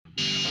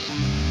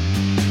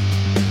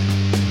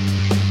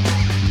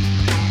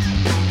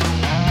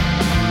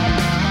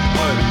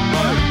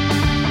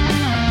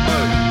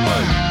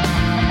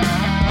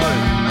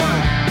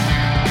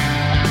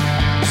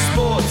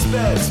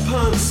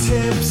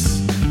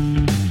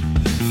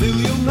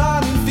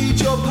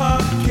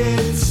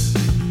kids.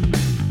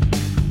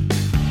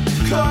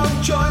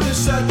 Come join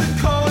us at the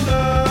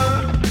corner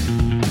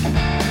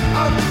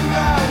of the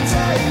round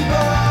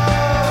table.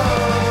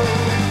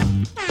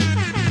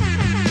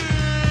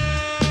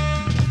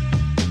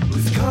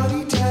 With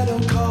Connie, Ted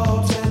and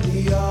Cobbs and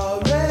the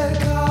Oracle.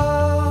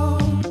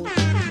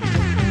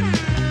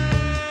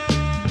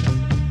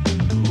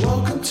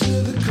 Welcome to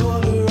the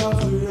corner of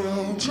the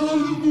round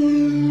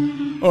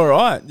table. All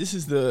right, this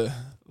is the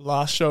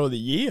last show of the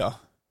year.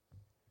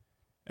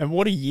 And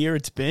what a year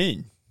it's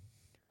been.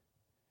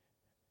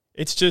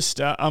 It's just,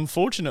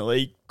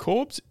 unfortunately,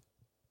 Corbs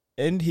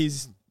and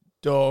his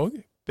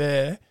dog,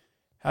 Bear,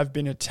 have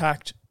been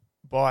attacked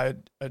by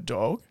a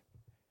dog.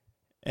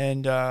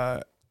 And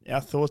our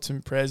thoughts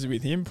and prayers are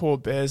with him. Poor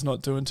Bear's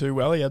not doing too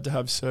well. He had to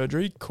have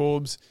surgery.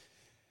 Corbs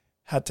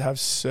had to have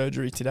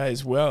surgery today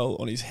as well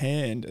on his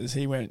hand as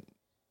he went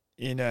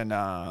in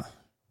and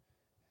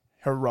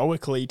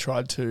heroically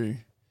tried to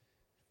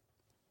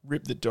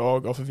rip the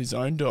dog off of his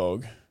own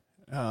dog,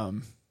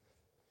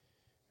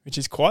 which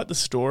is quite the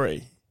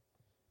story.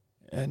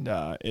 And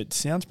it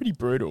sounds pretty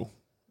brutal.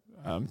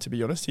 To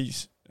be honest,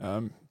 he's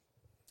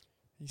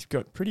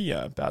got pretty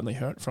badly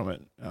hurt from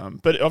it.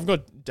 But I've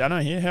got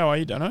Dano here. How are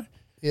you, Dano?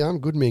 Yeah, I'm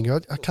good,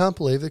 Mingo. I can't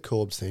believe the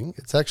Corbs thing.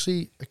 It's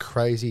actually a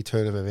crazy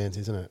turn of events,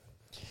 isn't it?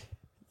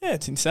 Yeah,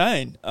 it's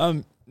insane.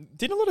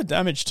 Did a lot of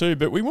damage too,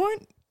 but we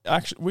won't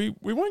actually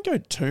we won't go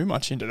too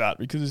much into that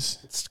because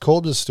It's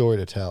Corbs' story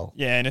to tell.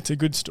 yeah, and it's a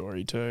good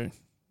story too.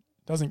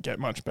 Doesn't get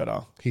much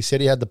better. He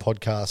said he had the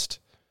podcast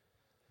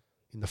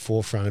in the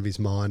forefront of his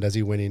mind as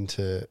he went in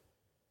to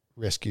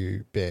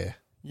rescue Bear.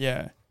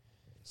 Yeah.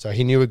 So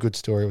he knew a good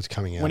story was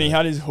coming out. When he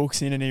had his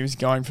hooks in and he was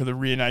going for the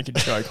rear naked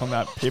choke on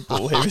that pit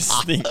bull,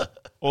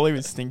 all he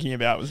was thinking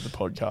about was the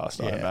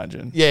podcast, I'd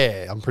imagine.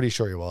 Yeah, I'm pretty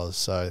sure he was.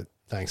 So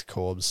thanks,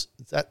 Corbs.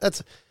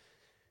 That's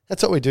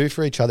what we do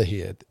for each other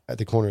here at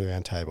the corner of the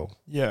round table.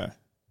 Yeah.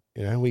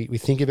 You know, we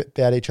think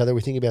about each other.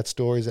 We think about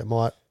stories that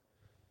might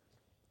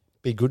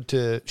be good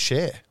to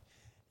share.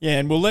 Yeah,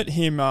 and we'll let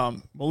him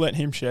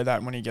share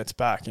that when he gets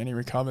back and he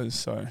recovers.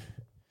 So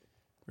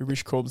we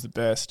wish Corbs the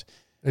best.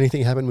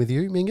 Anything happened with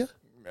you, Minga?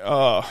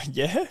 Oh,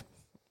 yeah.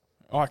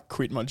 I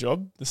quit my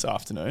job this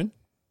afternoon.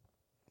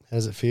 How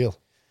does it feel?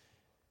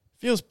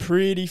 Feels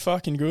pretty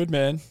fucking good,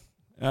 man.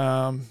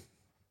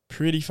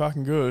 Pretty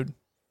fucking good.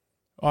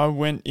 I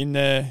went in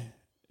there.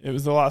 It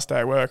was the last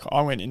day of work.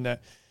 I went in there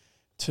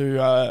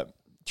to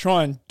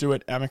try and do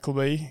it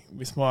amicably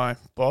with my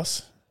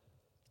boss.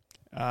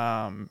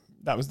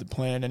 That was the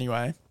plan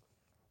anyway.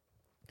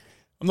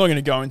 I'm not going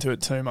to go into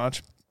it too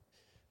much,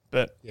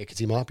 but Yeah, because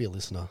he might be a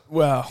listener.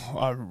 well,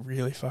 I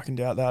really fucking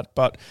doubt that.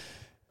 But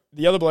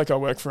the other bloke I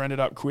work for ended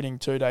up quitting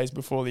 2 days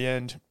before the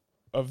end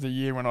of the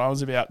year when I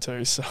was about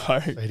to. So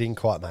He didn't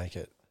quite make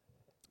it.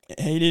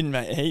 he didn't.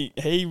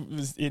 He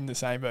was in the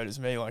same boat as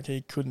me. Like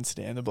he couldn't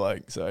stand the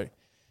bloke. So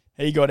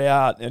he got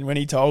out, and when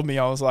he told me,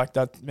 I was like,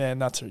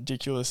 that's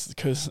ridiculous,"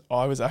 because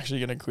I was actually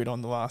going to quit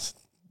on the last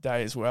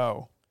day as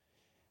well.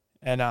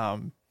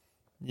 And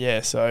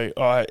yeah, so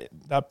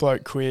that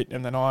bloke quit,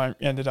 and then I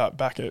ended up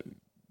back at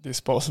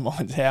this boss of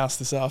mine's house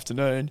this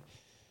afternoon.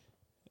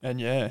 And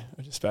yeah,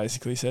 I just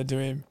basically said to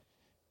him,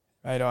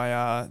 "Mate,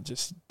 I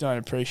just don't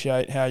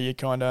appreciate how you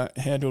kind of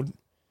handled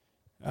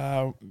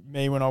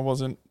me when I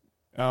wasn't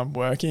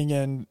working,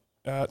 and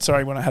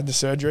when I had the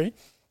surgery."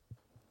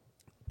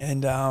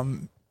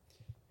 And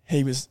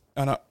he was,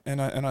 and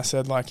I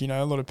said, like, you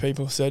know, a lot of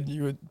people said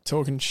you were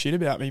talking shit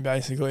about me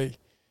basically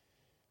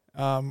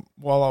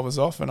while I was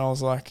off, and I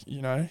was like,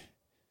 you know,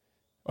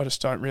 I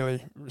just don't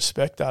really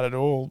respect that at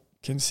all,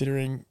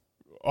 considering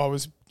I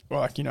was,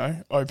 like, you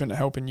know, open to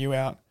helping you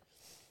out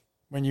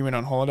when you went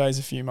on holidays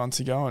a few months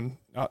ago and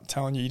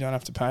telling you don't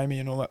have to pay me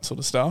and all that sort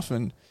of stuff.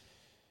 And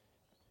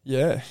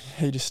yeah,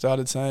 he just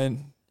started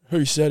saying,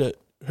 "Who said it?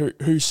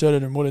 Who said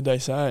it, and what did they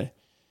say?"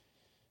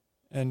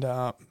 And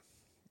I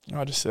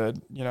just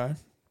said, you know,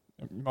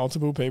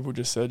 multiple people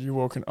just said, "You're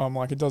walking." I'm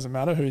like, "It doesn't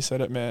matter who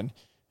said it, man.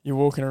 You're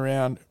walking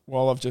around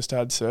while I've just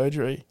had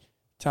surgery,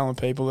 telling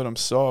people that I'm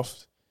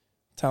soft,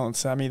 telling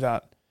Sammy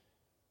that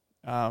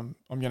I'm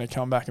going to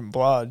come back and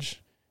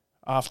bludge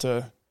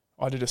after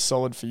I did a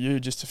solid for you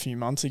just a few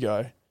months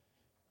ago."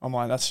 I'm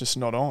like, "That's just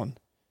not on."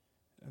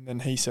 And then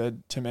he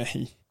said to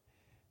me,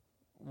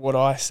 "What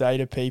I say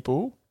to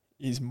people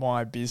is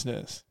my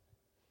business."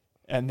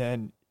 And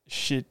then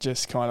shit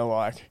just kind of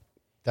like...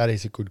 That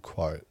is a good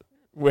quote.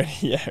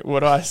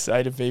 What I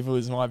say to people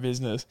is my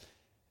business.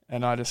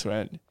 And I just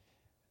went,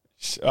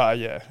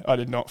 yeah, I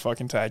did not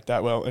fucking take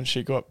that well. And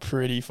she got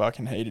pretty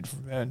fucking heated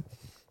from then.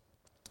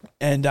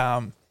 And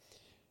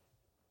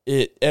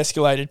it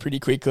escalated pretty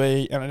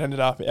quickly, and it ended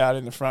up out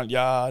in the front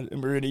yard,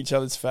 and we were in each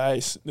other's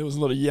face. There was a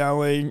lot of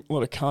yelling, a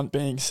lot of cunt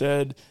being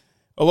said.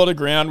 A lot of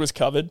ground was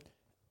covered,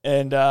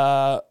 and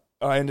I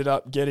ended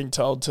up getting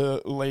told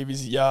to leave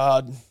his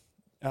yard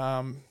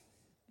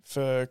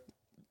for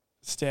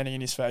standing in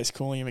his face,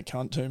 calling him a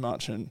cunt too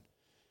much and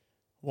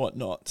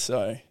whatnot.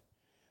 So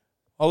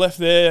I left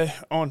there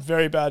on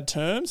very bad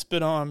terms,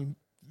 but I'm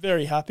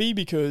very happy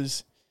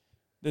because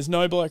There's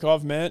no bloke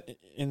I've met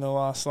in the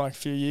last like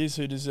few years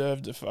who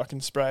deserved a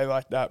fucking spray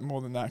like that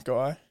more than that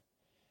guy.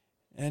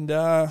 And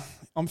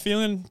I'm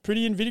feeling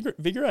pretty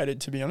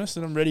invigorated, to be honest,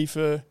 and I'm ready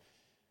for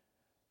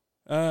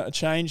a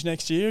change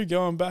next year,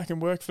 going back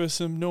and work for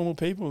some normal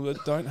people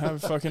that don't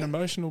have fucking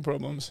emotional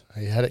problems.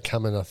 You had it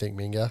coming, I think,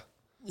 Minga.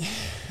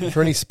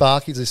 For any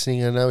Sparkies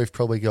listening, I know we've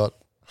probably got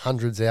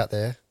hundreds out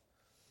there.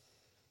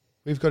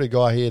 We've got a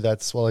guy here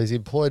that's, well, he's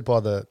employed by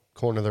the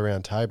corner of the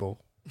round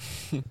table.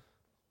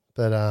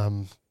 But,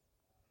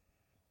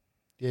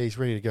 yeah, he's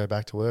ready to go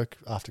back to work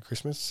after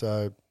Christmas.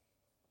 So,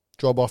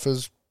 job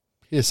offers,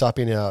 hit us up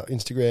in our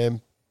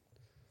Instagram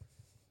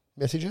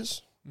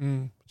messages.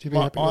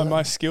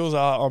 My skills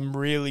are I'm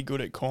really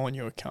good at calling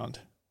you a cunt.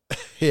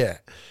 Yeah.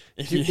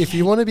 If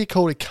you want to be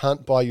called a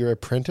cunt by your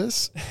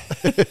apprentice,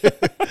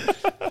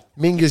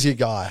 Minga's your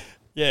guy.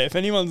 Yeah, if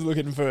anyone's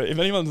looking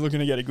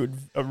to get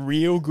a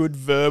real good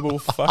verbal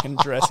fucking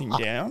dressing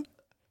down,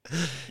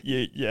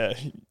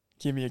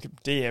 give me a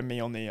DM me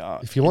on the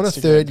if you want Instagram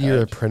a third year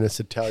page. apprentice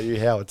to tell you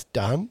how it's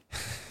done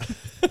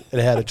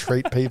and how to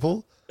treat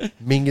people,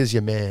 Minga's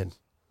your man.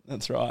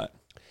 That's right.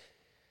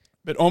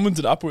 But onwards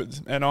and upwards,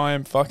 and I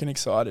am fucking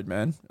excited,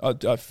 man.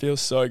 I feel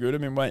so good.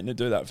 I've been waiting to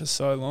do that for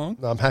so long.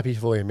 I'm happy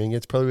for you, Minga.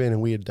 It's probably been a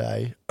weird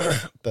day,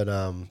 but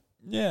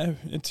yeah,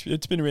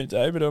 it's been a weird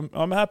day, but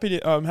I'm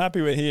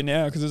happy we're here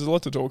now because there's a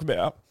lot to talk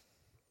about.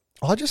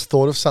 I just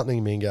thought of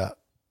something, Minga,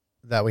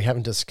 that we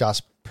haven't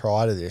discussed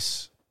prior to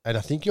this, and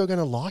I think you're going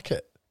to like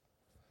it.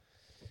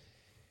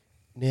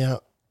 Now,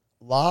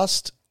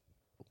 last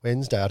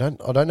Wednesday, I don't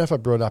know if I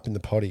brought it up in the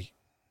potty,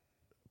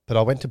 but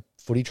I went to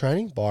footy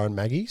training, Byron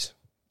Maggie's.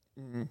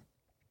 Mm.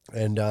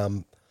 And I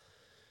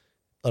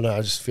don't know,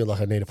 I just feel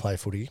like I need to play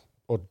footy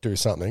or do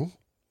something.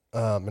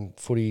 And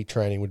footy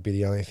training would be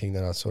the only thing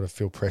that I sort of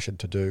feel pressured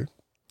to do.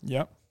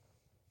 Yep.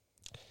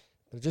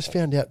 But I just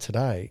found out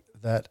today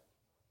that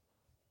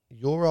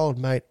your old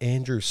mate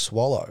Andrew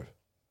Swallow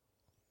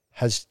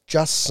has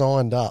just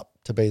signed up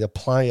to be the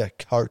player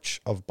coach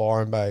of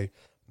Byron Bay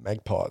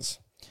Magpies.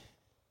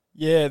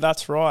 Yeah,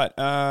 that's right.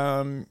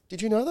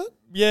 Did you know that?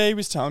 Yeah, he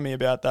was telling me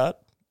about that.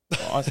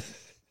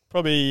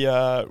 Probably,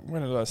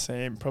 when did I see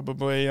him?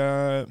 Probably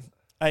 8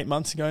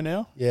 months ago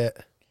now. Yeah.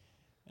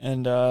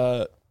 And,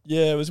 I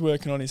was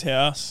working on his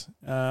house.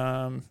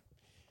 And,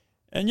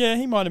 yeah,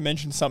 he might have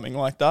mentioned something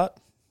like that.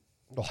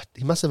 Oh,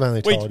 he must have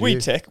only told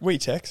you. We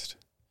text.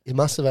 He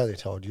must have only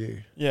told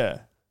you.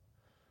 Yeah.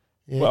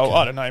 Yeah, well, okay.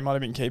 I don't know. He might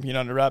have been keeping it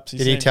under wraps.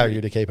 Did he tell you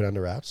to keep it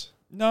under wraps?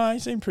 No, he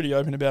seemed pretty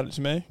open about it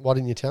to me. Why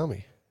didn't you tell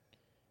me?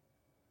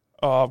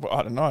 Oh,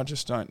 I don't know. I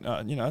just don't.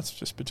 It's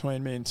just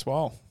between me and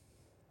Swole.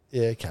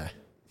 Yeah, okay.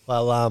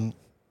 Well,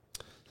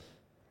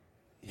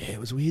 yeah, it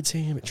was weird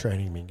seeing him at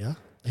training, Minga.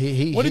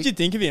 What did you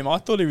think of him? I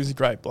thought he was a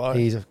great bloke.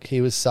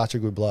 He was such a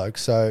good bloke.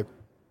 So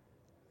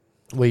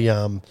we,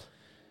 I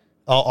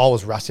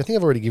was rusty. I think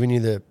I've already given you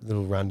the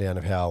little rundown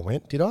of how I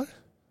went. Did I?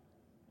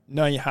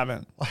 No, you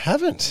haven't. I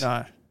haven't.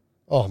 No.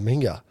 Oh,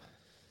 Minga.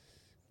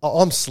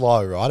 I'm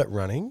slow, right, at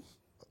running.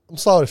 I'm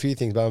slow at a few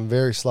things, but I'm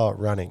very slow at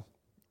running.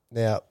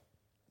 Now,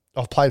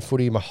 I've played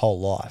footy my whole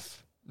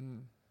life.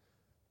 Mm.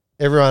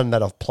 Everyone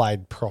that I've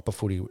played proper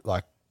footy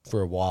like for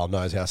a while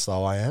knows how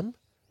slow I am.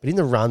 But in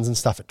the runs and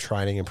stuff at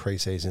training and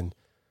preseason,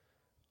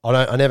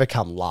 I never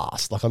come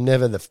last. Like I'm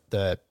never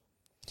the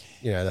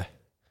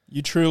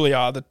You truly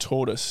are the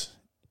tortoise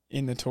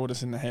in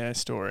the Hare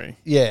story.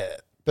 Yeah,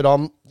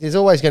 but there's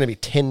always going to be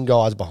 10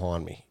 guys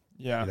behind me.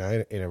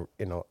 Yeah. In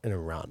a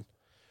run.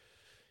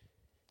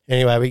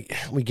 Anyway,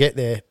 we get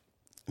there.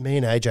 Me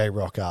and AJ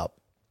rock up.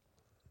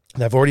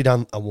 They've already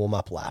done a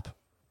warm-up lap.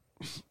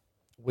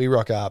 We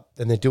rock up,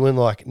 and they're doing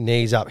like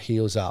knees up,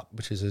 heels up,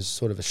 which is a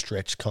sort of a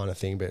stretch kind of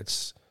thing, but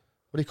it's,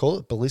 what do you call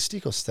it,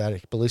 ballistic or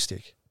static?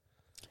 Ballistic.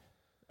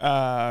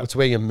 It's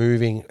where you're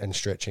moving and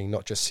stretching,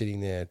 not just sitting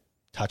there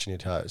touching your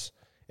toes.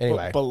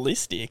 Anyway.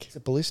 Ballistic? Is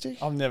it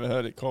ballistic? I've never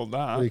heard it called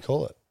that. What do you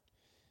call it?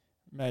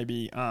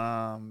 Maybe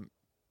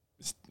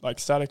like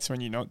static's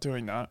when you're not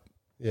doing that.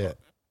 Yeah.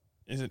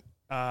 Is it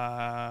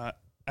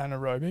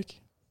anaerobic?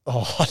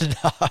 Oh,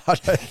 I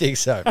don't think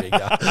so,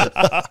 Bigger.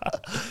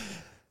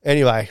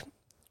 Anyway,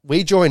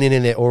 we join in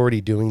and they're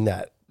already doing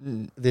that.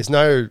 Mm. There's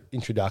no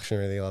introduction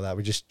or anything like that.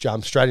 We just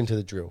jump straight into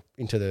the drill,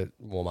 into the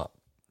warm-up.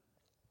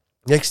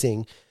 Next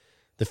thing,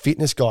 the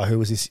fitness guy, who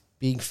was this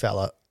big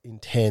fella,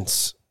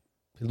 intense,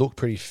 he looked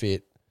pretty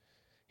fit,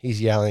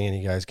 he's yelling and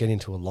he goes, "Get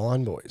into a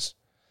line, boys."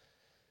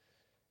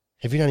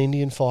 Have you done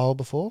Indian file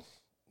before?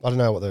 I don't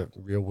know what the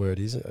real word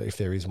is, if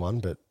there is one,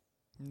 but...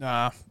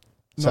 Nah.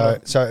 So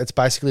it's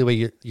basically where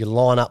you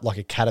line up like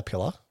a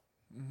caterpillar,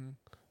 mm-hmm.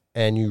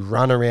 and you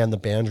run around the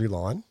boundary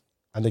line,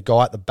 and the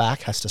guy at the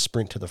back has to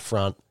sprint to the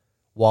front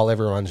while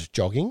everyone's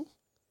jogging.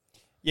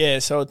 Yeah,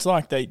 so it's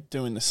like they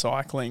doing the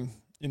cycling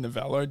in the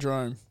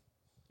velodrome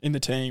in the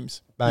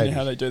teams. Maybe. You know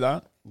how they do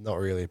that? Not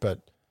really,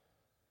 but...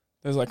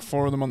 There's like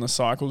 4 of them on the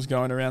cycles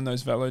going around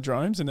those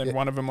velodromes, and then Yeah.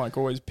 one of them like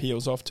always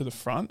peels off to the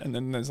front, and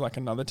then there's like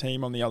another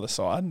team on the other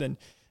side, and then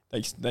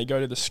they go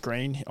to the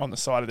screen on the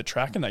side of the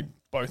track, and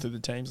both of the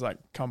teams like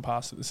come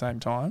past at the same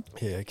time.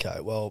 Yeah, okay.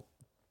 Well,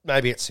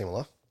 maybe it's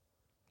similar.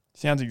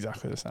 Sounds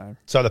exactly the same.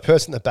 So the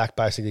person in the back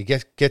basically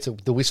gets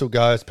the whistle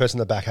goes, the person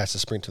in the back has to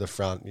sprint to the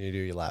front, and you do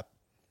your lap.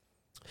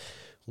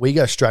 We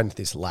go straight into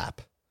this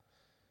lap.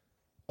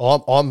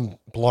 I'm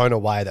blown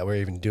away that we're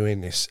even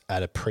doing this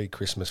at a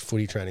pre-Christmas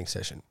footy training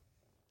session.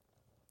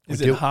 Is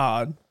it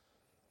hard?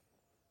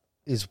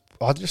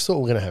 I just thought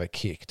we were going to have a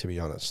kick, to be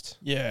honest.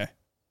 Yeah.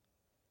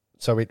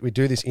 So we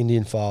do this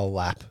Indian file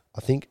lap.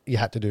 I think you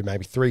had to do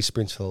maybe 3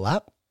 sprints for the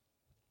lap.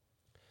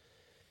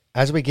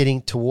 As we're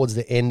getting towards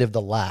the end of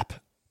the lap,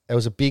 it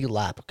was a big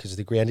lap because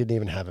the ground didn't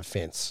even have a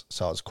fence.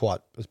 So it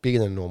was bigger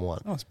than a normal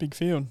one. Oh, it's a big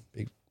field.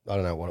 I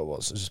don't know what it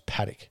was. It was just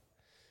paddock.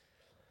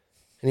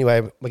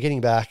 Anyway, we're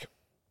getting back.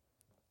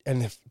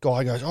 And the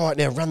guy goes, all right,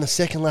 now run the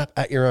second lap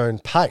at your own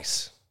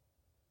pace.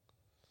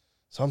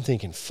 So I'm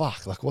thinking,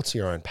 fuck, like, what's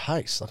your own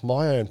pace? Like,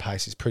 my own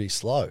pace is pretty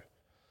slow.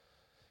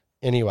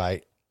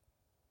 Anyway,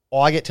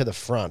 I get to the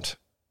front.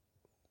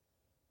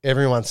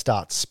 Everyone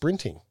starts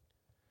sprinting.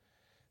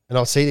 And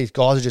I'll see these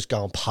guys are just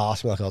going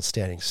past me like I was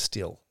standing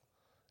still.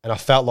 And I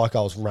felt like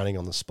I was running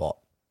on the spot.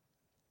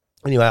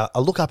 Anyway, I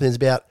look up and there's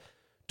about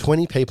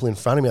 20 people in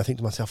front of me. I think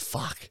to myself,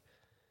 fuck,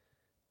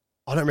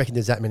 I don't reckon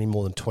there's that many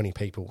more than 20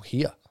 people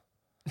here.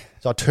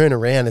 So I turn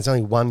around, there's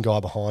only one guy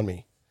behind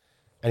me.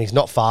 And he's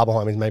not far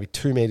behind me, he's maybe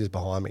 2 meters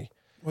behind me.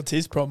 What's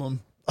his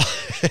problem?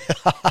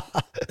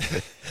 I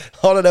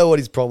don't know what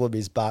his problem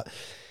is, but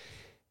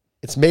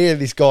it's me and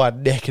this guy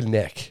neck and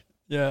neck.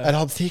 Yeah. And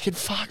I'm thinking,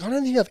 fuck, I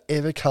don't think I've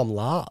ever come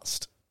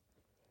last.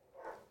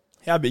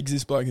 How big's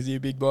this bloke? Is he a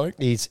big bloke?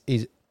 He's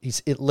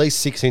at least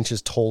 6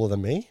 inches taller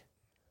than me.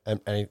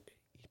 And he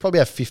probably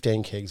have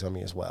 15 kegs on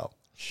me as well.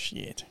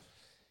 Shit.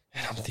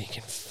 And I'm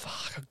thinking,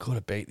 fuck, I've got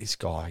to beat this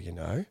guy, you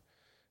know?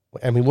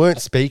 And we weren't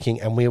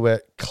speaking, and we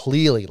were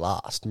clearly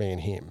last, me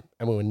and him.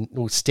 And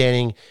we were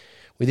standing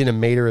within a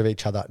metre of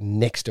each other,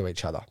 next to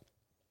each other.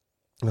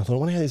 And I thought, I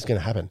wonder how this is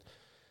going to happen.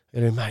 I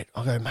go, mate,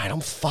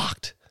 I'm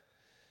fucked.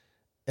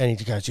 And he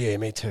just goes, yeah,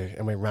 me too.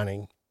 And we're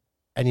running.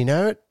 And you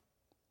know,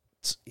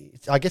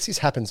 I guess this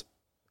happens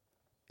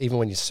even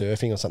when you're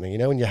surfing or something. You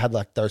know, when you had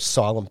like those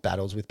silent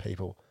battles with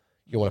people,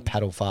 you want to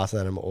paddle faster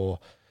than them, or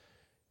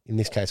in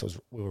this case,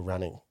 we were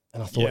running.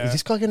 And I thought, is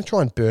this guy going to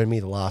try and burn me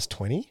the last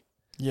 20?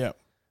 Yeah.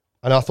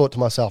 And I thought to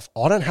myself,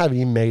 I don't have it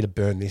in me to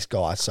burn this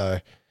guy. So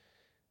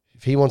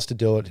if he wants to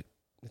do it,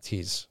 it's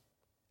his.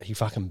 He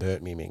fucking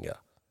burnt me, Minga.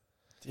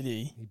 Did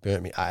he? He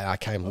burnt me. I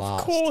came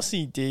last. Of course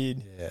he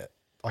did. Yeah,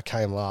 I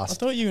came last. I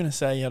thought you were going to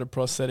say he had a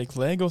prosthetic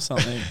leg or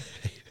something.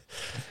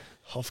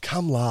 I've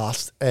come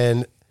last,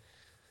 and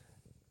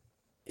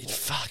it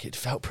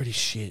felt pretty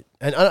shit.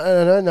 And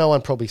I know no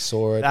one probably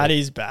saw it. That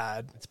is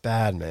bad. It's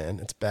bad, man.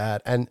 It's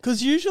bad. And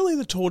because usually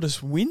the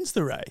tortoise wins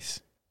the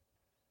race.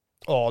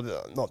 Oh,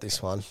 not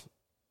this one.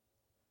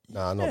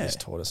 No, not this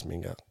tortoise,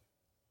 Minga.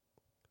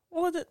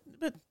 Well,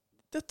 but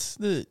that's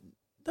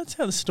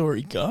how the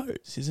story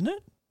goes, isn't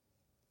it?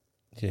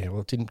 Yeah, well,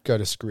 it didn't go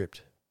to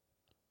script.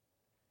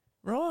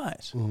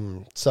 Right.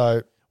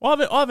 So,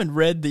 well, I haven't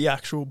read the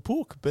actual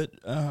book, but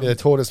the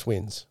tortoise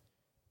wins.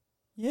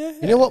 Yeah.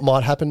 You know what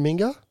might happen,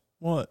 Minga?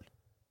 What?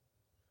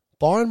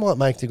 Byron might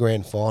make the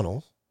grand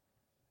final.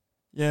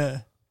 Yeah.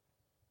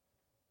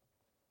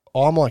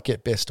 I might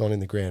get best on in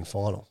the grand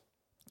final.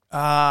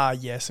 Ah,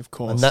 yes, of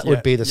course. And that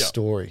would be the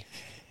story.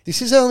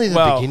 This is only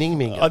the beginning,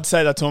 Minga. I'd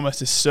say that's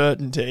almost a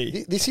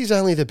certainty. This is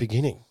only the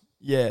beginning.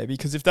 Yeah,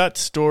 because if that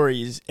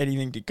story is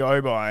anything to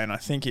go by, and I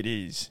think it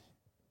is,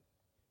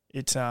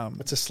 it's a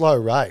slow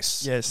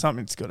race. Yeah,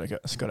 something's got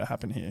to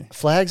happen here.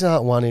 Flags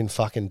aren't won in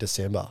fucking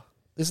December.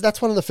 That's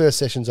one of the first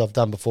sessions I've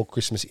done before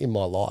Christmas in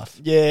my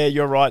life. Yeah,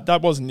 you're right.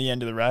 That wasn't the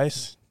end of the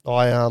race.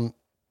 I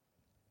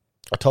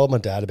told my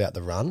dad about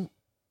the run,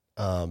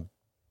 and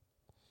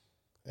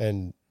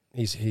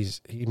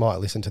he might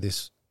listen to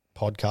this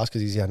podcast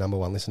because he's our number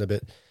one listener.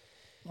 But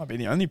might be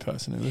the only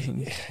person who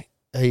listens.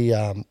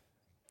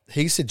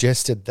 He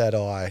suggested that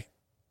I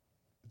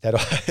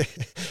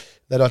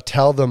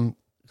tell them,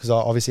 because I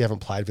obviously haven't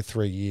played for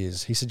 3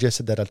 years. He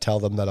suggested that I tell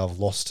them that I've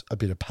lost a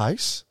bit of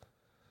pace.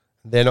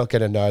 They're not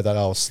going to know that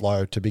I was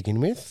slow to begin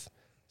with,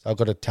 so I've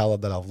got to tell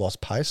them that I've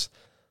lost pace.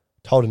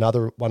 Told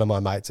one of my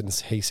mates, and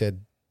he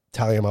said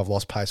telling him I've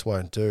lost pace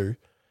won't do.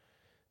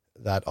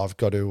 That I've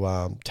got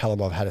to tell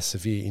him I've had a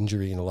severe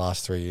injury in the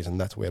last 3 years,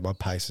 and that's where my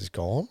pace has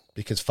gone,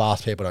 because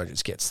fast people don't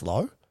just get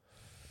slow.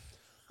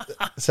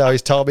 So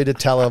he's told me to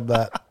tell him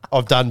that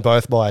I've done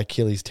both my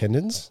Achilles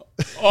tendons.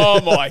 Oh,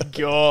 my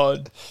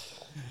God.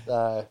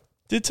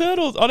 Did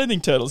turtles... I don't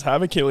think turtles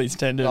have Achilles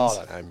tendons.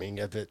 I don't know,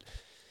 Minga, but...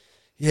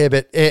 Yeah,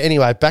 but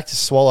anyway, back to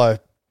Swallow.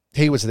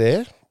 He was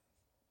there.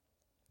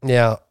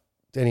 Now,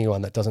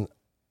 anyone that doesn't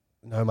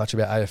know much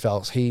about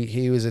AFLs,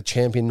 he was a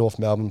champion North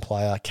Melbourne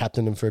player,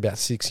 captained them for about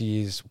 6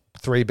 years,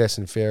 3 best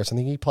and fairest. I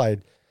think he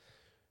played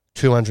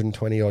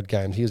 220-odd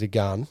games. He was a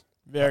gun.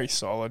 Very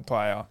solid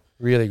player.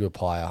 Really good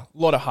player. A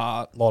lot of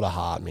heart.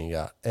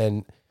 Minga.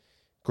 And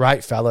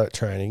great fella at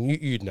training.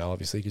 You'd know,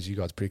 obviously, because you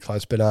guys are pretty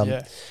close.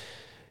 But,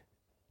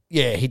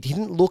 yeah, he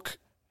didn't look...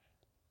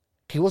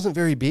 He wasn't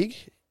very big.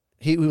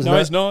 He was No,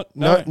 he's not.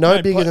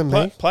 No, bigger than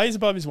me. Plays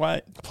above his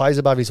weight. Plays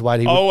above his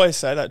weight. I always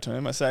say that to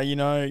him. I say,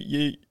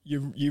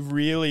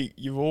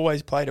 you've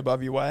always played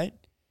above your weight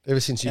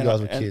ever since you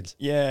guys were kids.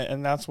 Yeah,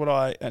 and that's what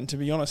and to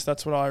be honest,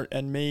 that's what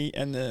me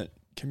and the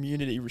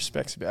community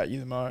respects about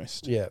you the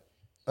most. Yeah.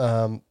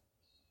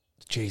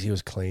 Geez, he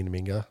was clean,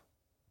 Minga.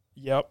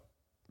 Yep.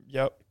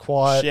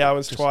 Quiet.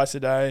 Showers twice a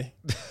day.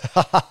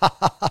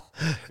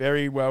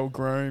 Very well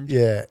groomed.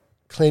 Yeah.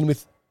 Clean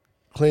with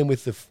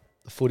the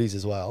footies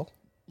as well.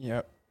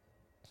 Yep.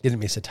 Didn't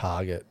miss a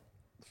target.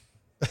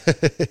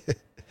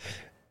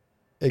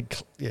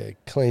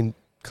 Clean.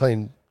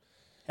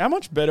 How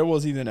much better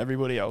was he than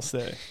everybody else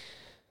there?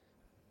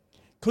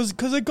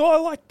 Because a guy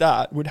like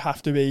that would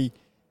have to be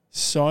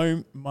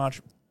so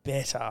much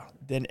better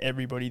than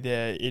everybody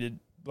there. It'd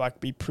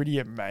be pretty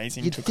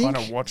amazing to kind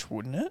of watch,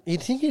 wouldn't it?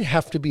 You'd think he'd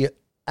have to be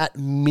at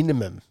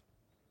minimum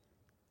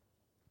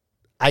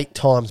 8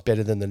 times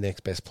better than the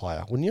next best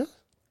player, wouldn't you?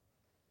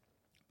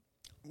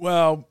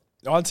 Well,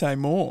 I'd say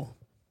more.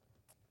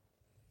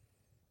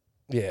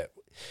 Yeah.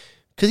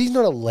 Because he's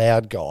not a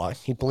loud guy.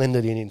 He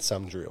blended in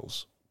some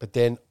drills. But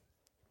then,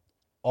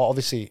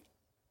 obviously,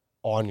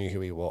 I knew who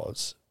he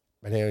was.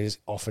 And he was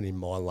often in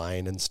my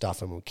lane and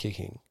stuff and we're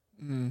kicking.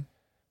 Mm.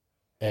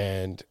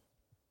 And,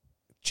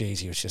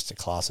 geez, he was just a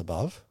class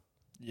above.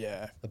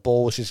 Yeah. The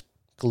ball was just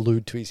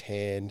glued to his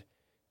hand,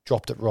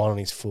 dropped it right on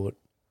his foot,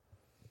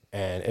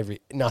 and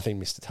nothing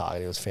missed the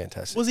target. It was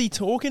fantastic. Was he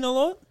talking a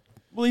lot?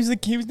 Well,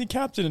 he was the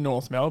captain of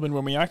North Melbourne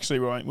when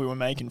we were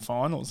making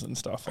finals and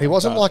stuff. He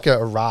wasn't like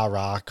a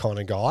rah-rah kind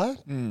of guy,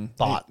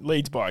 but he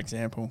leads by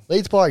example.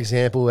 Leads by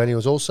example, and he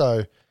was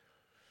also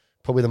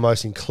probably the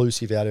most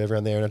inclusive out of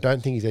everyone there, and I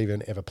don't think he's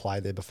even ever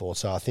played there before.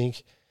 So I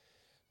think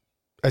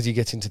as he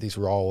gets into this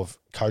role of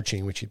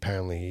coaching, which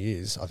apparently he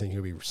is, I think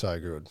he'll be so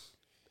good.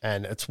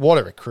 And it's what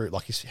a recruit.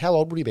 Like, how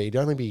old would he be? He'd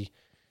only be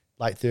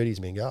late 30s,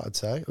 Minga, I'd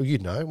say. Or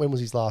you'd know. When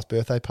was his last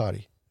birthday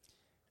party?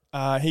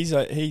 He's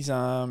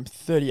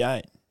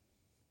 38.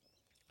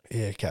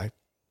 Yeah, okay.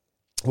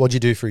 What'd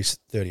you do for his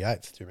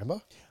 38th? Do you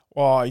remember?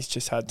 Well, he's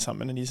just had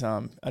something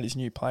at his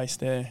new place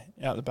there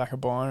out the back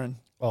of Byron.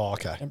 Oh,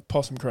 okay. And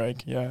Possum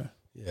Creek, yeah.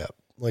 Yeah.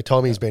 Well, he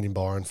told me he's been in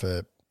Byron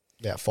for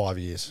about 5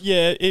 years.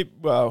 Yeah,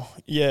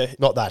 yeah.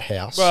 Not that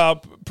house.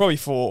 Well, probably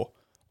 4.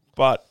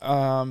 But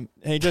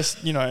he just,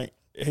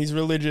 he's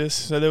religious,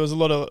 so there was a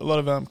lot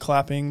of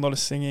clapping, a lot of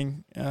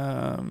singing,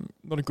 a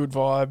lot of good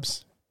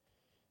vibes.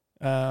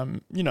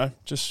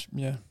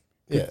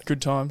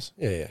 Good times.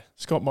 Yeah.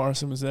 Scott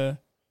Morrison was there.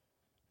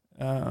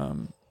 A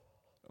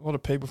lot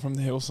of people from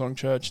the Hillsong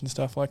Church and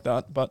stuff like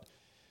that, but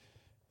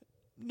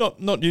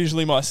not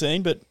usually my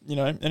scene, but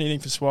anything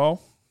for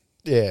Swole.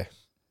 Yeah.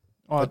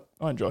 I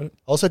enjoyed it.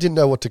 I also didn't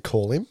know what to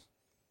call him.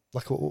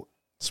 Like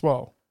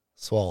Swole.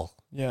 Swole.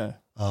 Yeah.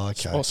 Oh,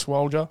 okay. Or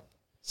Swolger.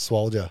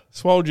 Swolger,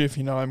 if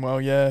you know him well,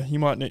 yeah. You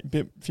might need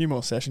a few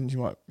more sessions.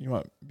 You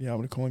might be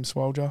able to call him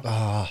Swolger.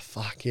 Ah,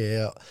 fuck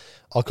yeah.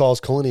 I was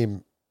calling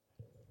him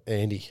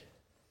Andy.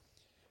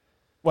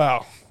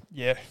 Well,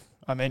 yeah.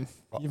 I mean,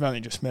 you've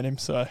only just met him,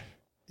 so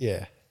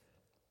yeah.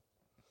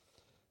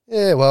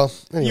 Yeah, well,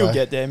 anyway. You'll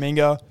get there,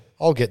 Mingo.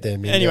 I'll get there,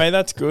 Mingo. Anyway,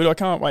 that's good. I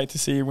can't wait to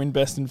see you win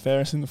best and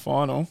fairest in the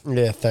final.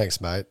 Yeah, thanks,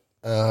 mate.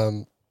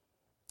 Now,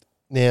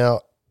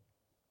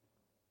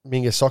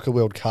 Mingo, Soccer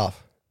World Cup.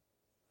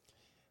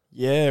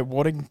 Yeah,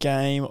 what a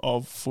game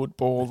of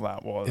football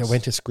that was. It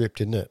went to script,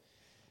 didn't it?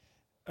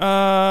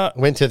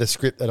 Went to the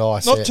script that I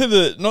set.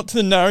 Not to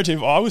the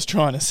narrative I was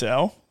trying to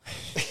sell.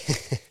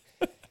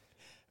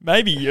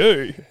 Maybe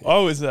you. I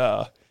was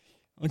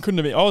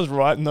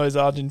writing those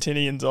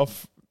Argentinians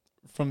off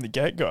from the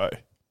get-go.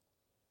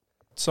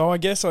 So I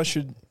guess I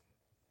should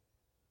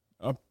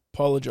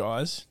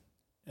apologise.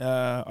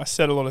 I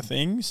said a lot of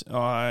things.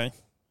 I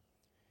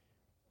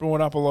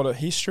brought up a lot of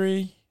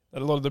history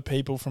that a lot of the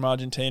people from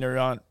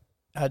Argentina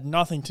had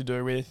nothing to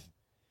do with.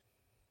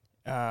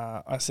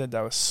 I said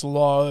they were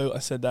slow. I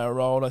said they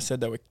were old. I said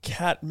they were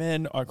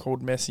catmen. I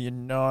called Messi a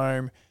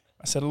gnome.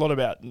 I said a lot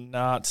about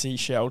Nazi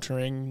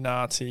sheltering,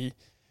 Nazi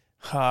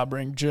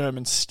harbouring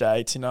German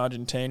states in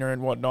Argentina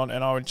and whatnot.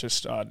 And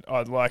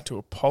I'd like to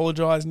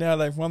apologise now.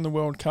 They've won the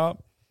World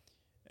Cup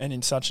and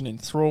in such an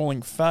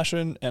enthralling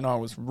fashion. And I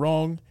was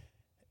wrong.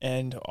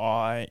 And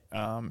I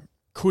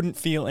couldn't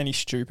feel any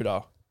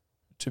stupider,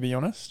 to be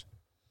honest.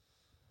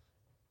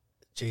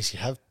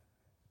 Jeez,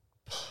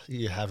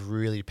 you have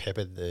really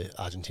peppered the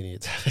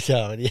Argentinians,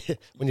 haven't you?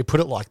 When you put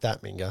it like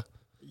that, Minga.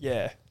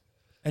 Yeah.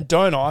 And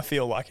don't I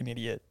feel like an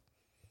idiot?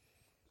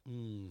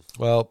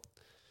 Well,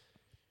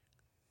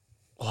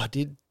 I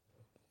did.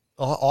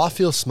 I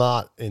feel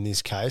smart in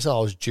this case. I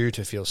was due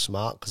to feel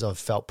smart because I've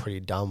felt pretty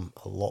dumb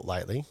a lot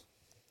lately.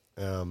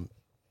 But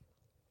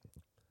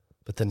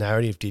the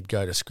narrative did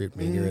go to script,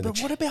 Minga.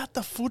 But what about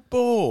the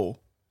football?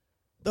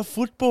 The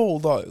football,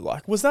 though,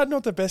 was that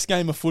not the best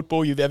game of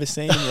football you've ever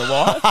seen in your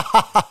life?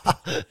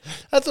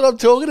 That's what I'm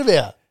talking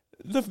about.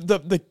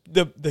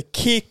 The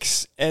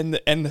kicks and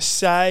the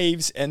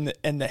saves and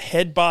the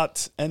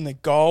headbutts and the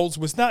goals,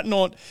 was that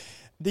not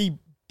the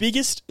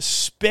biggest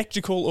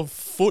spectacle of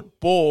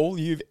football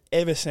you've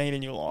ever seen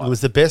in your life? It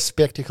was the best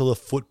spectacle of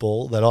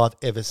football that I've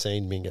ever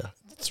seen, Minga.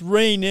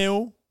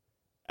 3-0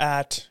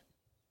 at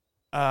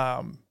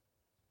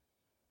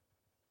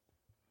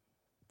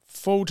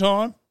full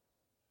time.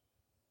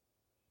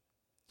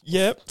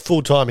 Yep,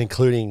 Full time,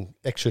 including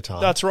extra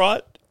time. that's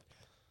right.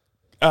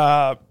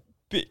 Messi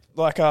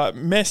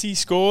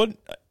scored,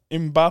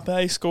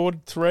 Mbappe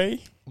scored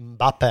 3.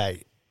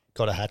 Mbappe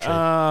got a hat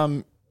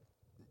trick.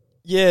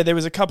 Yeah, there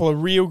was a couple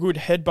of real good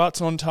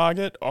headbutts on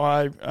target.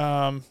 I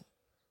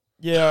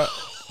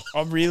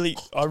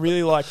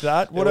really like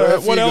that. What There were a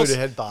few what else?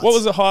 good headbutts. What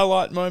was the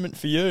highlight moment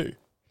for you?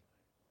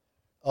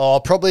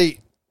 Oh, probably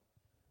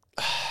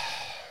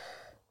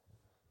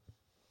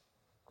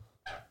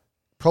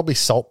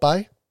Salt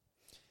Bay.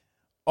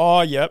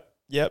 Oh, yep.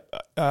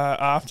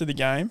 After the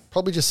game,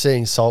 Probably just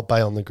seeing Salt Bay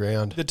on the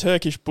ground. the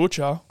Turkish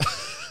butcher,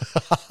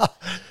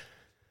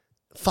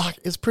 Fuck,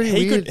 it's pretty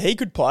he weird.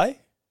 could play.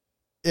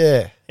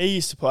 Yeah. He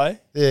used to play.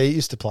 Yeah, he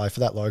used to play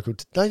for that local.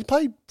 No, he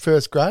played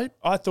first grade.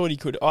 I thought he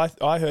could. I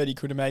heard he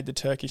could have made the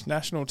Turkish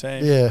national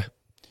team. Yeah.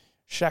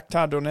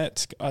 Shakhtar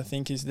Donetsk, I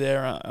think, is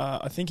there.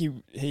 I think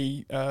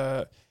he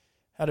might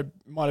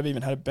have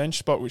even had a bench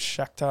spot with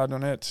Shakhtar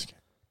Donetsk.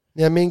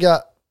 Now,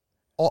 Minga,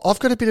 I've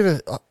got a bit of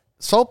a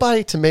Salt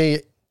Bay to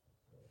me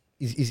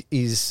is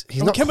he's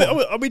not.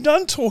 Are we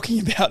done talking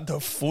about the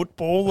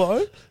football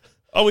though?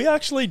 Are we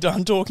actually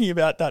done talking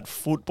about that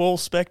football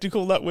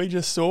spectacle that we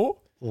just saw?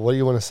 Well, what do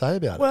you want to say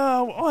about it?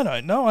 Well, I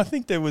don't know. I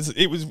think it was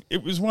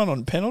one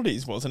on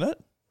penalties, wasn't it?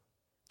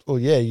 Well,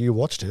 yeah, you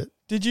watched it.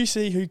 Did you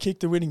see who kicked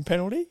the winning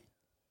penalty?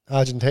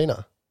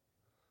 Argentina.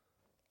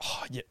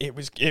 Oh, yeah, it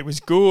was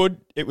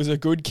good. It was a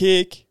good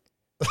kick.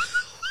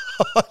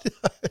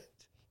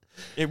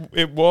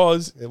 It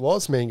was. It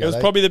was, Minga. It was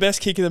probably the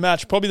best kick of the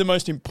match. Probably the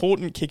most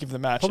important kick of the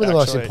match. Probably the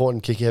most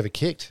important kick he ever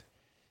kicked.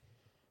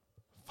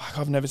 Fuck,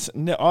 I've never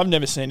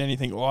seen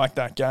anything like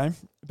that game.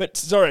 But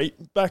sorry,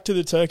 back to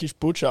the Turkish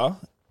butcher.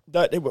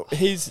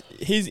 His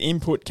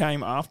input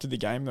came after the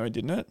game though,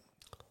 didn't it?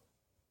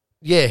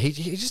 Yeah, he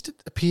just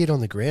appeared on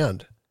the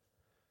ground.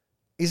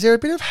 Is there a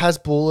bit of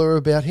Hasbulla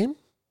about him?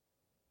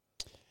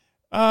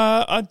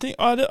 I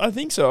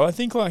think so. I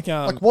think like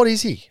What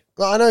is he?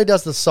 Like, I know he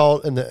does the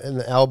salt and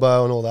the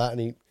elbow and all that,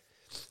 and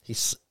he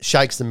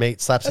shakes the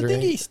meat, slaps it I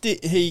around.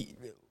 think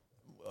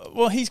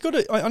he's got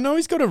I know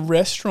he's got a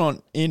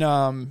restaurant in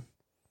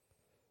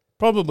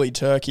probably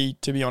Turkey,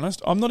 to be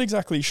honest. I'm not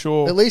exactly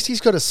sure. At least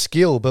he's got a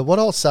skill, but what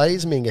I'll say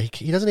is, Minga,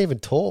 he doesn't even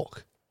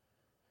talk.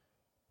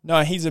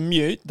 No, he's a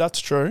mute. That's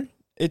true.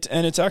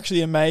 It's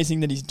actually amazing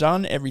that he's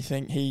done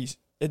everything he's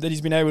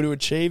been able to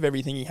achieve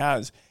everything he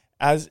has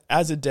as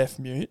a deaf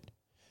mute.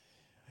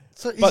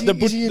 So is But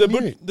he a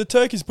mute? the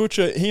Turkish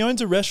butcher, he owns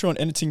a restaurant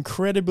and it's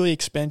incredibly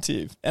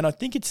expensive. And I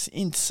think it's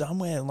in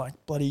somewhere like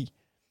bloody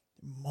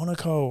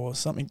Monaco or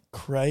something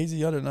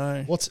crazy. I don't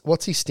know.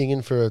 What's he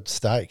stinging for a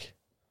steak?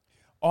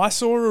 I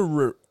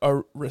saw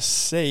a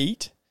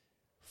receipt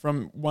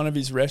from one of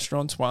his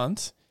restaurants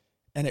once,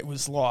 and it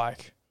was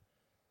like,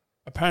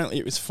 apparently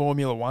it was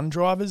Formula One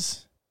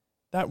drivers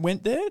that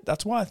went there.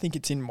 That's why I think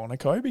it's in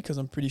Monaco, because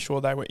I'm pretty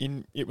sure they were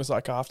in, it was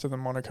like after the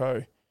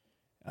Monaco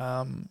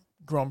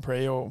Grand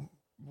Prix or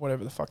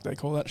whatever the fuck they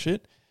call that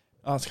shit.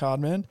 Ask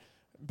Hardman.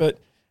 But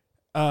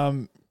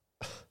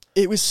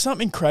it was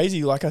something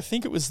crazy. Like, I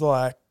think it was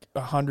like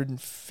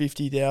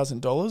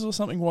 $150,000 or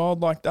something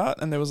wild like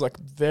that. And there was like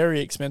very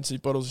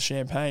expensive bottles of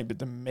champagne, but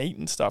the meat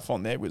and stuff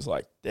on there was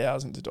like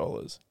thousands of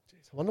dollars.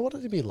 Jeez, I wonder what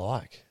it'd be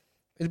like.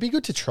 It'd be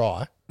good to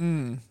try.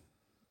 Mm.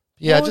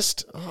 Yeah, Well,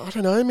 I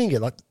don't know, Minga.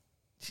 Like,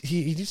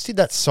 he just did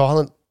that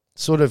silent,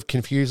 sort of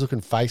confused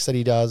looking face that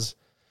he does.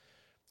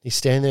 He's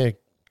standing there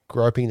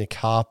groping the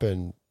cup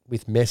and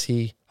with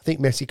Messi. I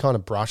think Messi kind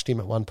of brushed him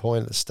at one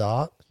point at the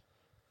start.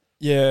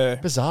 Yeah.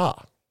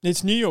 Bizarre.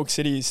 It's New York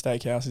City his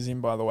steakhouse is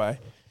in, by the way.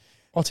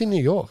 Oh, it's in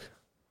New York.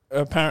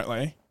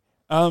 Apparently.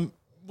 He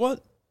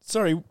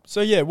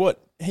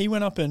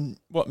went up and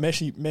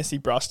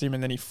Messi brushed him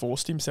and then he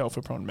forced himself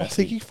upon Messi. I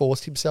think he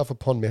forced himself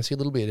upon Messi a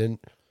little bit, and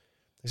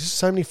there's just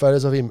so many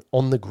photos of him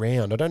on the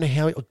ground. I don't know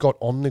how he got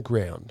on the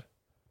ground,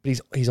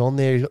 but he's on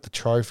there. He's got the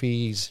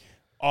trophies.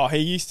 Oh, he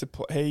used to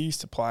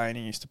play and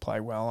he used to play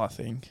well, I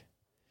think.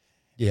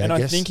 Yeah, and I I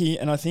guess.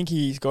 think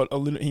he's got a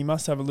little. He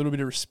must have a little bit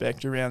of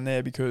respect around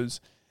there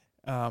because,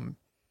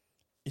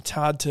 it's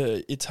hard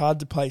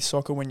to play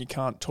soccer when you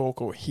can't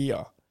talk or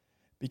hear,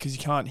 because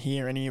you can't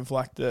hear any of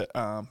like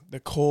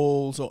the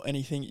calls or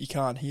anything. You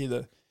can't hear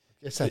the.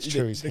 Yes, that's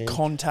true. The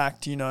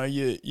contact,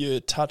 your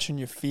touch and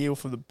your feel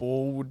for the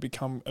ball would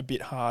become a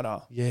bit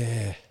harder.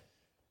 Yeah.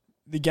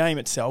 The game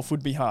itself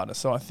would be harder.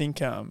 So I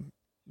think, I'm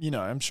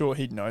sure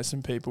he'd know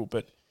some people,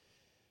 but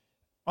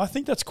I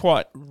think that's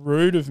quite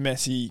rude of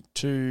Messi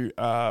to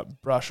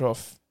brush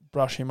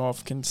him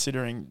off,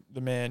 considering the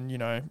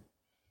man,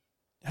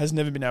 has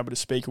never been able to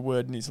speak a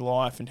word in his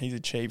life and he's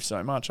achieved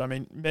so much. I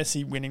mean,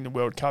 Messi winning the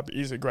World Cup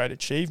is a great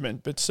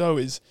achievement, but so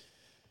is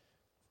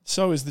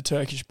the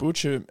Turkish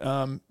butcher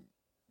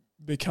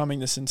becoming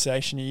the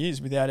sensation he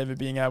is without ever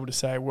being able to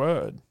say a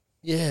word.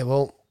 Yeah,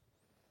 well,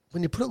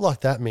 when you put it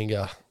like that,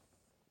 Minga,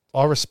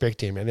 I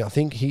respect him, and I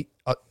think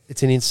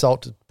it's an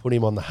insult to put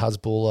him on the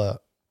Hasbulla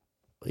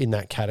in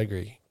that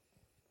category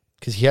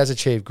because he has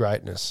achieved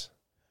greatness.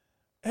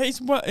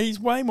 He's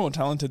way more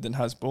talented than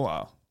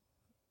Hasbulla.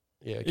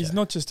 Yeah, okay. He's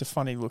not just a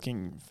funny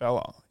looking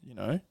fella,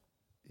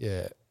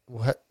 Yeah,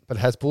 well, but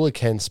Hasbulla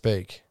can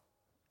speak.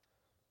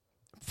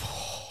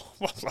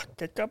 I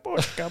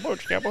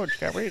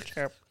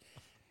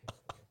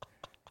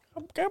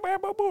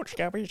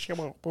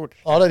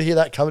don't hear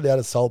that coming out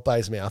of Salt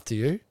Bay's mouth, do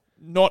you?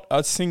 Not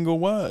a single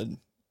word.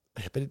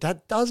 But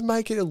that does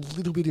make it a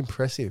little bit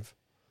impressive.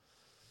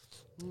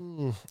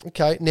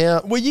 Okay,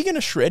 now... Were you going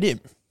to shred him?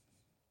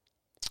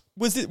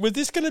 Was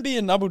this going to be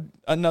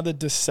another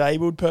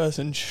disabled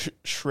person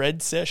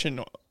shred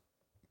session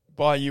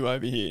by you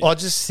over here? I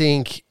just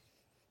think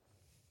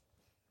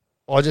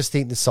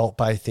the Salt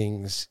Bay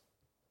things,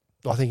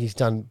 I think he's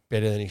done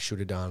better than he should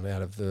have done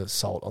out of the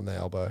salt on the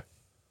elbow.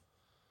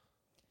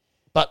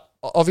 But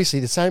obviously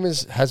the same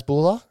as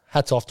Hasbulla,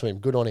 hats off to him.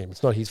 Good on him.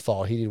 It's not his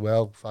fault. He did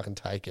well. Fucking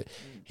take it.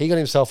 He got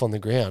himself on the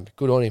ground.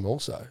 Good on him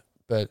also.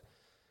 But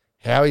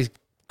how he's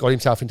got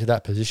himself into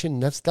that position,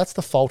 that's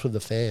the fault of the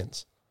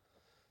fans.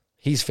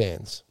 His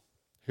fans,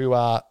 who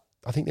are,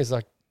 I think there's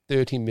like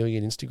 30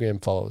 million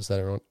Instagram followers that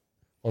are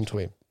onto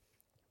him.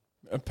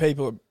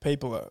 People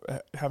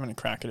are having a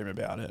crack at him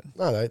about it.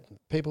 No,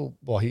 people.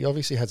 Well, he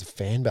obviously has a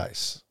fan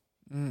base.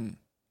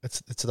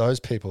 It's those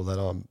people that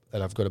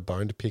I've got a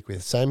bone to pick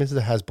with. Same as the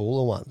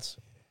Hasbulla ones.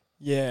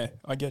 Yeah,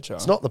 I get you.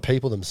 It's not the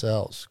people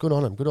themselves. Good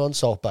on him. Good on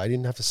Salt Bay.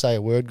 Didn't have to say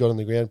a word. Got on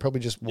the ground.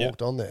 Probably just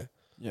walked on there.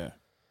 Yeah.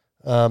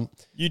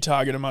 You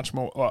target a much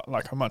more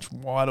like a much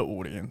wider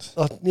audience.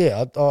 I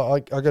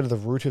go to the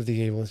root of the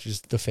evil, which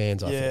is the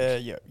fans. I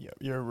think. Yeah.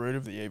 You're a root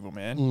of the evil,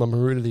 man. I'm a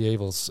root of the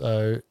evil.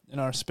 So, and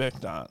I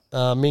respect that.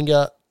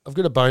 Minga, I've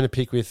got a bone to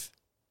pick with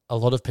a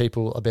lot of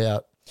people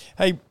about.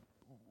 Hey,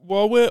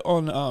 while we're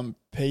on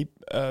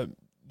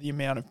the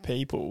amount of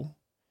people,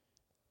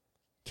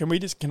 can I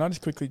just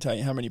quickly tell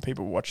you how many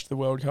people watched the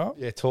World Cup?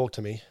 Yeah, talk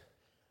to me.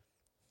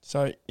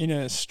 So in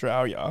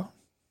Australia,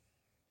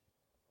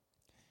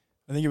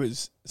 I think it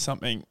was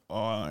something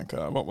like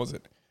what was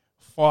it,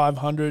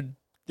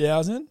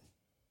 500,000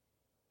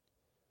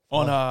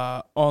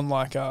 on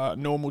like a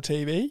normal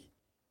TV,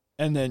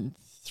 and then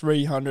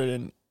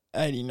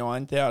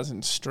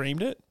 389,000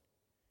 streamed it.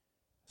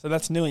 So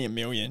that's nearly 1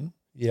 million.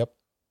 Yep.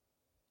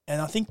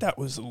 And I think that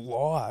was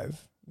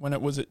live when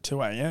it was at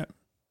 2 a.m.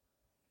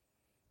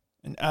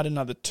 And add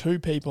another 2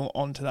 people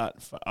onto that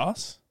for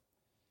us.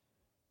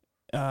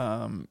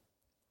 And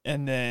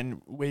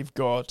then we've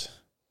got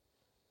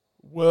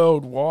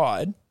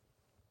worldwide,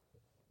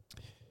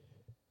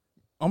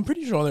 I'm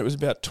pretty sure that it was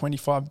about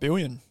 25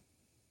 billion.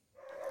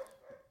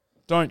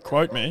 Don't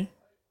quote me.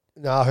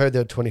 No, I heard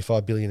there were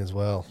 25 billion as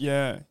well.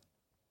 Yeah.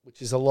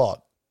 Which is a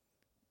lot.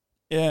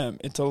 Yeah,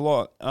 it's a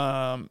lot.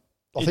 I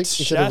think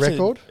it's a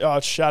record? Oh,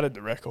 it shattered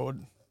the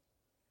record.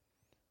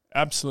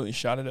 Absolutely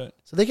shattered it.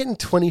 So they're getting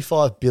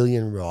 25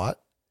 billion right.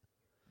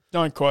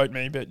 Don't quote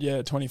me, but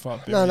yeah,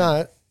 25 billion.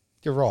 No,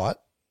 you're right.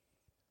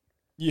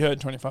 You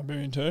heard 25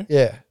 billion too?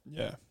 Yeah.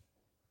 Yeah.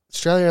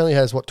 Australia only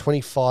has,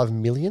 25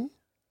 million?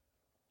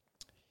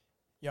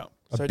 Yeah.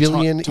 A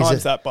billion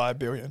times that by 1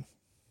 billion.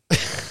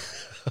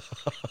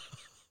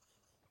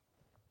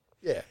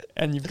 Yeah.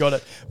 And you've got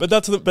it. But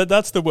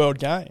that's the world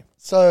game.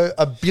 So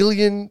 1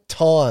 billion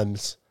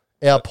times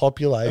our 1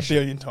 population.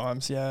 1 billion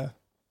times, yeah.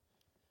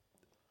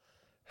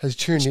 Has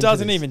tuned Which into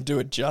doesn't this. even do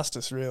it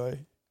justice,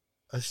 really.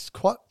 It's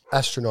quite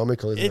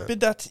astronomical, isn't it? But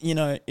that's,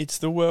 it's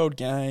the world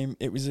game.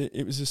 It was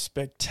a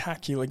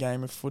spectacular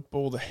game of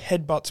football. The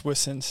headbutts were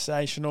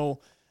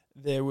sensational.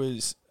 There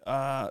was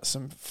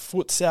some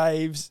foot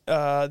saves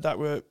that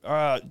were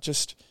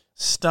just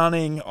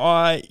stunning.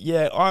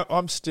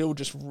 I'm still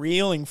just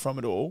reeling from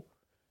it all,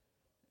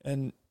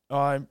 and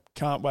I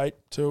can't wait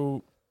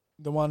till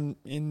the one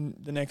in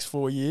the next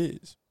 4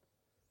 years.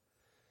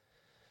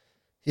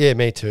 Yeah,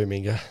 me too,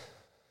 Minga.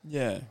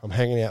 Yeah, I'm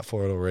hanging out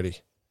for it already.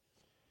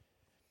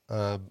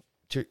 Do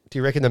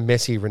you reckon the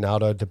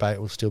Messi-Ronaldo debate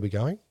will still be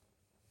going?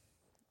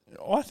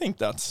 I think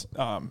that's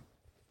done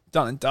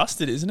and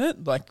dusted, isn't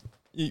it? Like,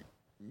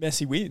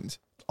 Messi wins.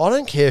 I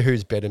don't care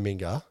who's better,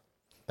 Minga.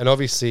 And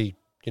obviously,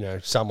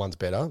 someone's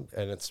better,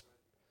 and it's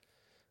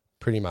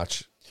pretty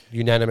much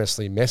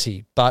unanimously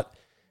Messi. But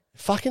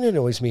fucking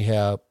annoys me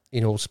how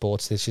in all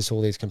sports there's just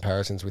all these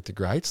comparisons with the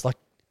greats. Like,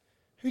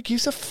 who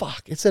gives a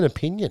fuck? It's an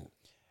opinion.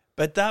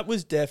 But that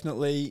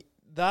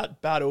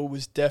battle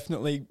was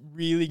definitely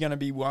really going to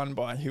be won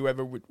by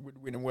whoever would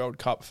win a World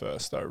Cup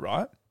first, though,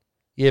 right?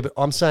 Yeah, but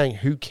I'm saying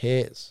who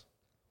cares?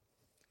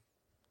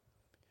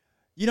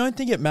 You don't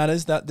think it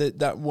matters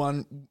that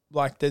one,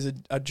 like there's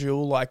a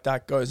duel like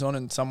that goes on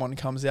and someone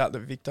comes out the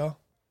victor?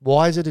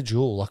 Why is it a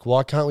duel? Like,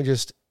 why can't we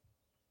just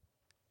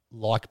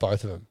like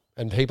both of them?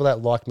 And people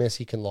that like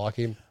Messi can like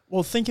him.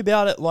 Well, think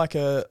about it like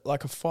a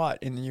fight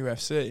in the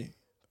UFC.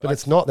 But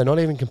it's not. They're not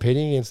even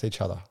competing against each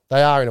other.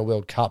 They are in a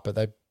World Cup,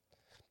 but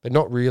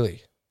not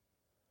really.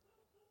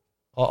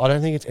 I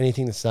don't think it's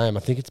anything the same. I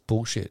think it's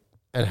bullshit.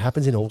 and it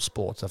happens in all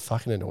sports. It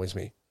fucking annoys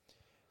me.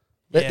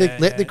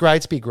 Let the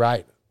greats be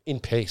great in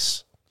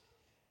peace.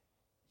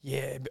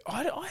 Yeah, but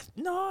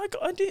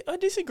I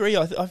disagree.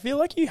 I feel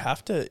like you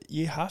have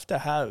to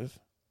have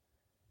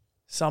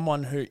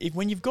someone who,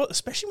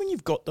 especially when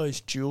you've got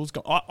those duels.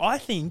 I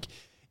think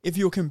if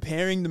you're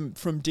comparing them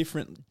from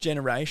different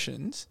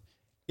generations,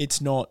 it's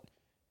a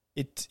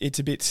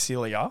bit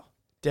sillier.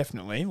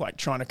 Definitely, like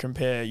trying to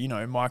compare,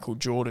 Michael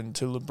Jordan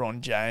to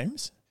LeBron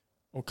James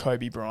or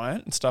Kobe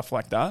Bryant and stuff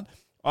like that.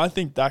 I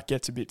think that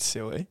gets a bit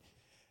silly.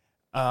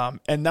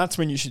 And that's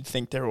when you should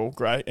think they're all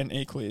great and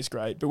equally as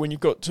great. But when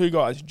you've got two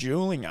guys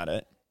dueling at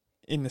it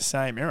in the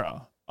same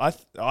era, I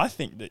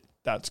think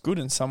that's good,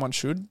 and someone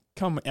should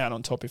come out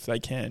on top if they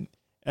can.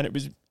 And it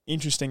was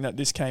interesting that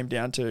this came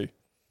down to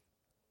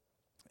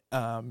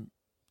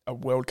a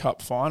World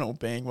Cup final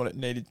being what it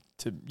needed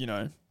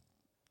to,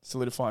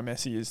 solidify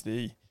Messi as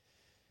the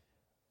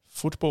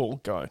football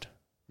goat.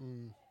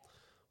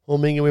 Well,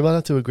 Minga, we might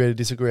have to agree to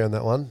disagree on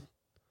that one.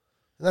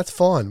 And that's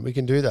fine. We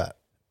can do that.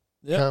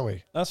 Yeah, can't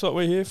we? That's what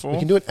we're here for. We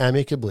can do it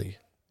amicably.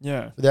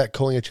 Yeah. Without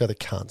calling each other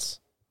cunts.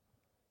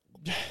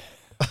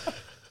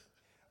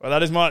 Well,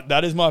 that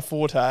is my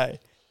forte.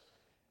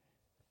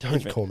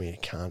 Don't call me a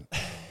cunt.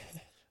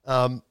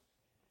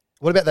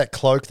 What about that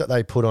cloak that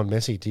they put on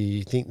Messi? Do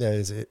you think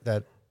there's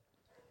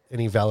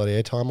any valid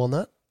airtime on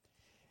that?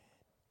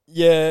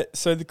 Yeah,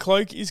 so the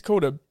cloak is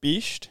called a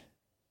bisht.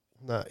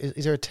 No,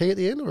 is there a T at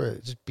the end or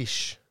just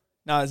bish?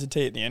 No, there's a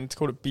T at the end. It's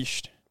called a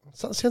bisht.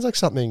 Sounds like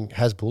something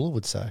Hasbulla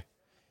would say.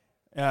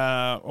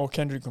 Or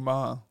Kendrick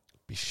Lamar.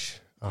 Bish.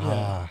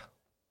 Yeah,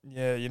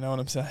 you know what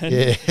I'm saying?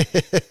 Yeah.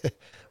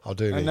 I'll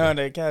do it. I know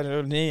they got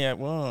it near.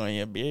 Whoa,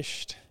 you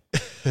bisht.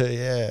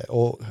 Yeah,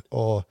 or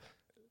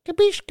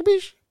kabish,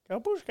 kabish.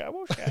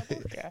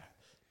 Kabushka.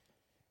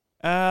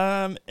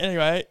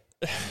 Anyway.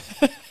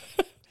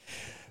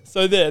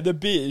 So the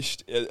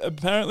bisht,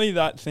 apparently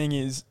that thing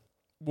is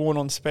worn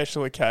on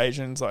special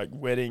occasions like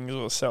weddings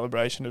or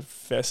celebration of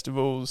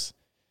festivals.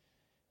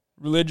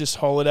 Religious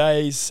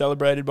holidays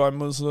celebrated by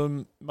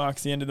Muslim,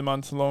 marks the end of the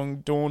month-long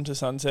dawn to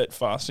sunset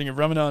fasting of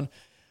Ramadan.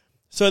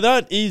 So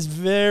that is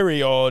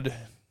very odd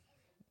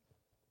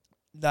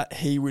that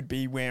he would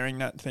be wearing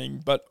that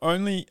thing, but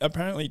only a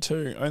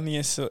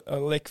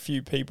select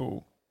few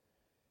people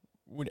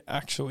would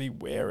actually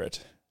wear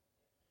it.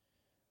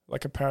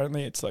 Like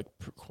apparently it's like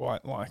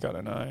quite like, I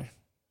don't know.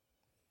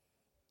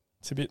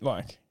 It's a bit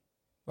like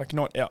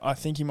not, I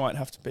think you might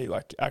have to be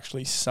like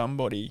actually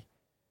somebody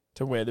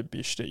to wear the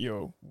bisht at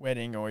your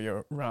wedding or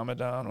your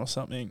Ramadan or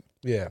something.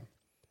 Yeah.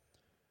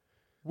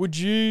 Would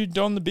you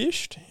don the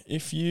bisht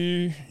if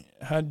you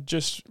had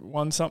just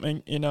won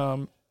something in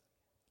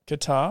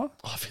Qatar?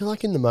 I feel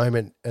like in the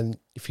moment, and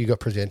if you got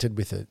presented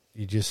with it,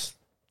 you just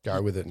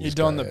go with it. And you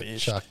don the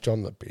bisht. Chuck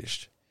John the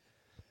bisht.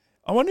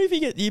 I wonder if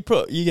you get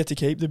to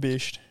keep the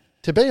bisht.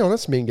 To be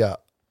honest, Minga,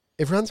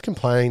 everyone's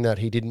complaining that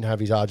he didn't have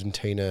his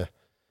Argentina,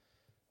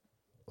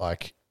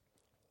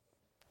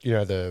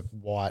 the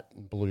white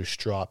and blue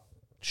striped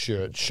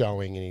shirt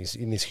showing, and he's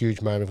in this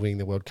huge moment of winning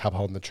the World Cup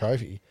holding the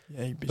trophy.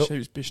 Yeah, he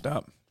was bished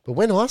up. But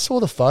when I saw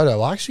the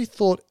photo, I actually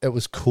thought it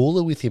was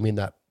cooler with him in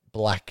that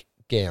black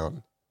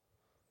gown.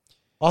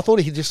 I thought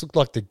he just looked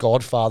like the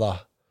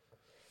godfather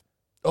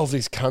of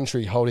this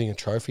country holding a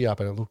trophy up,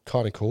 and it looked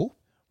kind of cool.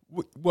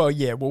 Well,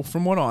 yeah. Well,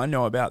 from what I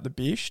know about the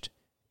bisht,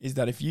 is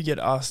that if you get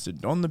asked to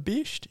don the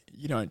bisht,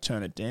 you don't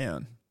turn it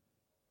down.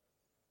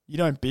 You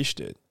don't bisht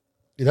it.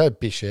 You don't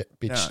bish it.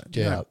 You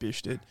don't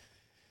bisht it.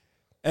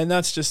 And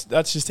that's just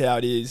how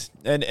it is.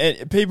 And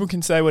people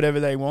can say whatever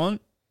they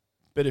want,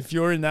 but if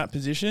you're in that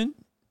position,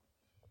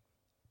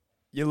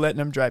 you're letting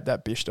them drape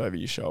that bisht over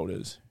your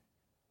shoulders.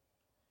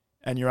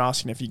 And you're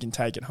asking if you can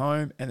take it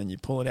home, and then you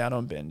pull it out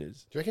on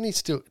benders. Do you reckon he's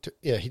still...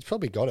 Yeah, he's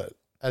probably got it.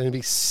 And it'd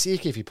be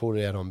sick if he pulled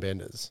it out on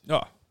benders.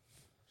 Oh.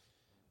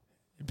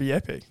 It'd be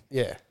epic.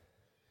 Yeah.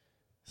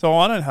 So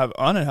I don't have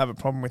a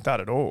problem with that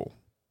at all.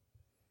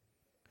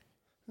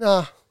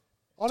 Nah.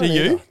 I don't Do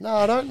you? either. No,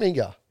 I don't,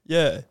 Minga.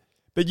 Yeah.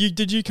 But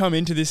did you come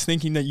into this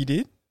thinking that you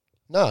did?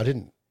 No, I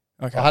didn't.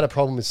 Okay. I had a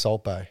problem with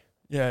Salt Bay.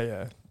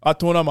 Yeah. I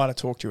thought I might have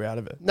talked you out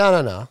of it.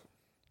 No.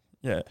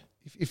 Yeah.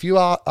 If you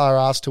are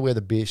asked to wear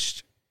the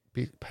bisht...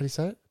 How do you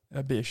say it?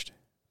 A bisht.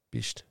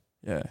 Bisht.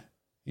 Yeah.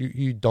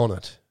 You don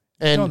it.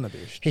 And don the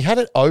bisht. He had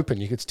it open.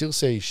 You could still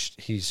see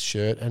his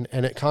shirt, and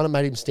it kind of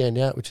made him stand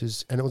out,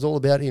 and it was all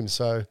about him.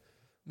 So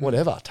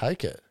whatever,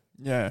 take it.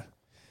 Yeah.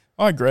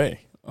 I agree.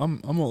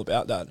 I'm all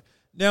about that.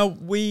 Now,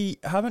 we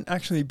haven't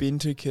actually been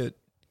to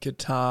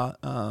Qatar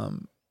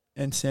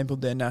and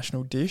sampled their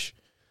national dish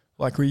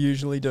like we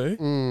usually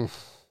do.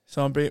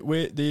 So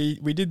we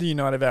did the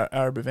United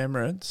Arab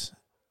Emirates,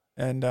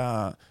 and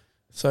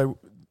so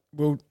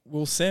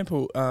we'll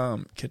sample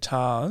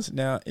Qatar's.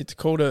 Now, it's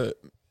called a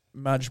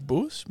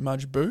majboos,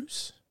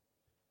 Majboos,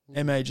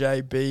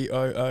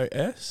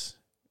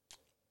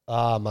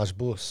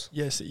 Majboos.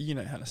 Yes, you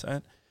know how to say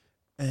it.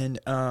 And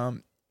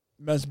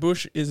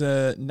Majboos is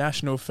a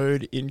national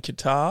food in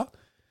Qatar.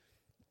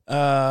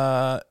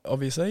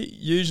 Obviously,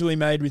 usually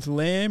made with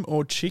lamb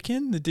or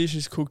chicken. The dish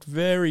is cooked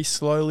very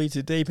slowly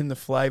to deepen the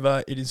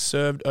flavour. It is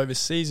served over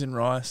seasoned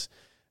rice,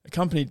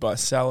 accompanied by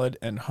salad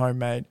and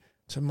homemade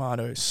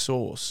tomato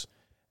sauce.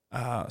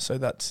 So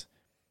that's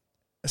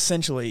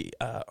essentially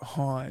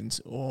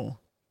Heinz or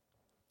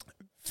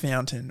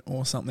Fountain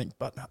or something,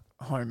 but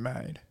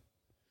homemade.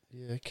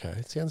 Yeah, okay.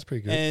 It sounds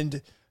pretty good.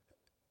 And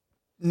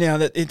now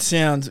that it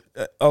sounds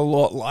a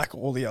lot like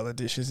all the other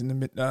dishes in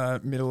the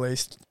Middle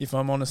East, if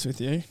I'm honest with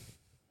you.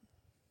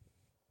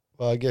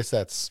 Well, I guess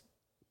that's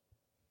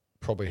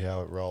probably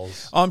how it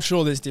rolls. I'm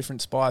sure there's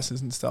different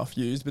spices and stuff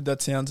used, but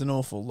that sounds an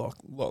awful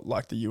lot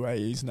like the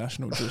UAE's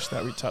national dish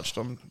that we touched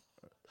on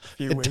a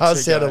few weeks ago. It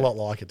does sound a lot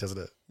like it, doesn't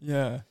it?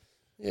 Yeah.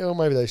 Yeah, well,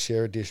 maybe they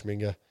share a dish,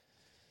 Minga.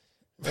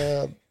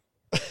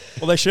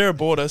 Well, they share a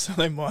border, so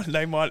they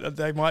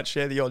might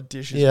share the odd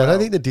dish. Yeah, I don't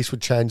think the dish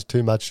would change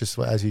too much just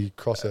as you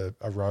cross a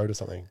road or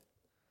something.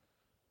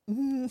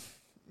 No,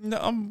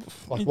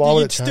 Like, why would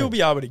you'd it still change?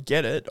 be able to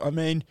get it. I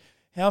mean,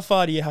 how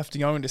far do you have to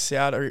go into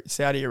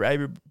Saudi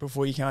Arabia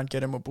before you can't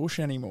get them a bush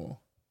anymore?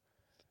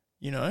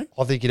 You know,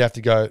 I think you'd have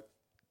to go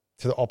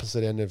to the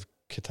opposite end of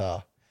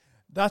Qatar.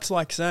 that's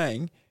like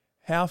saying,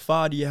 how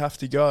far do you have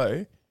to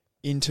go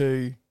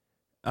into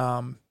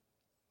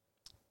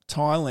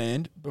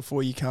Thailand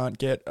before you can't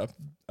get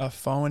a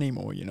pho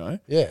anymore? You know,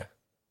 Yeah.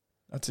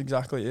 that's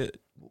exactly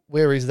it.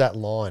 Where is that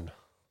line?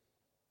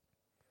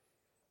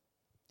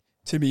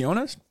 To be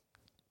honest,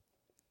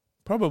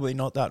 probably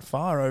not that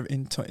far over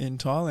in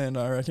Thailand,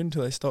 I reckon,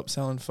 until they stop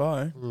selling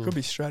pho. Could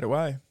be straight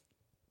away.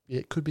 Yeah,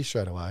 it could be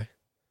straight away.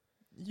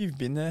 You've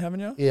been there, haven't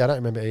you? Yeah, I don't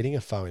remember eating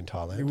a pho in You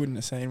Thailand. wouldn't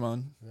have seen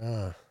one.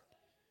 Ah,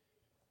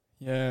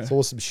 Yeah. it's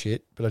awesome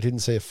shit, but I didn't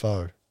see a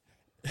pho.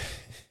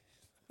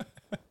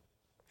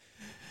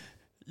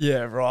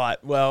 Yeah, right.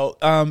 Well,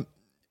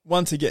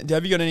 once again,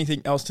 have you got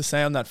anything else to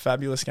say on that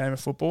fabulous game of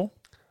football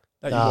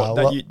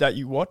that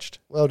you watched?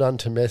 Well done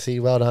to Messi.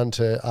 Well done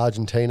to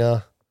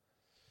Argentina.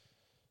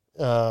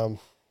 Yeah.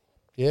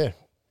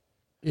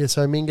 Yeah,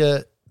 so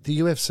Minga, the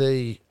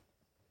UFC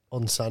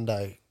on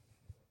Sunday,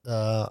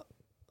 I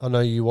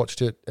know you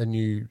watched it and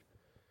you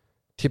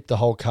tipped the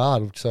whole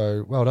card,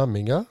 so well done,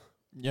 Minga.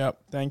 Yep.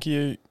 Thank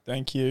you.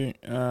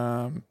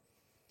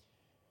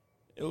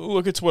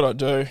 Look, it's what I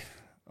do.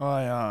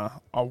 I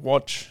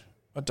watch,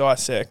 I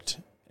dissect,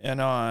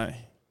 and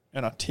I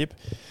tip.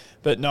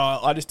 But no,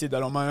 I just did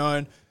that on my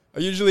own. I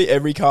usually,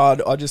 every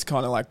card, I just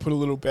kind of like put a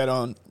little bet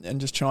on and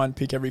just try and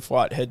pick every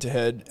fight head to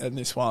head. And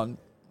this one,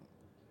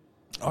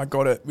 I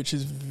got it, which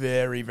is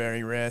very,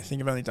 very rare. I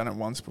think I've only done it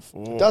once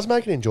before. It does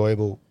make it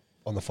enjoyable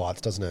on the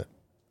fights, doesn't it?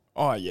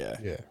 Oh, yeah.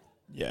 Yeah.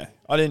 Yeah.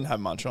 I didn't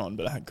have much on,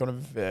 but I got a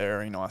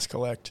very nice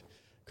collect.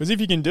 Because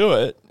if you can do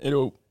it,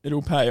 it'll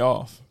pay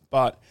off.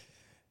 But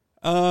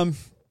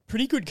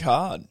pretty good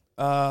card.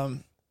 I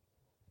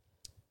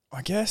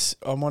guess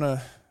I want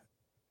to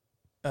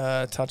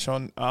touch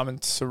on Arman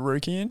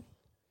Tsarukyan.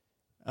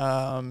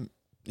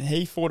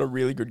 He fought a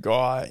really good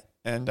guy,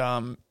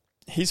 and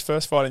his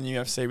first fight in the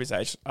UFC was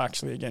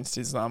actually against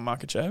Islam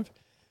Makhachev,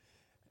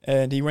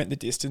 and he went the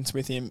distance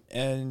with him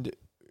and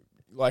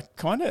like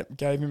kind of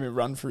gave him a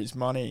run for his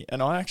money.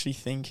 And I actually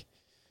think,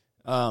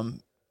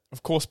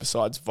 of course,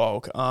 besides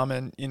Volk,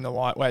 Arman in the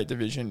lightweight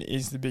division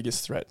is the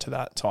biggest threat to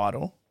that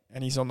title,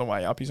 and he's on the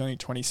way up. He's only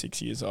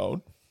 26 years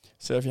old.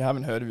 So if you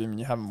haven't heard of him and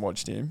you haven't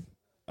watched him,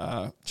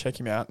 check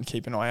him out and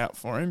keep an eye out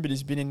for him. But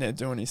he's been in there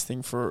doing his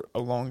thing for a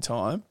long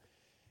time.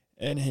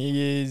 And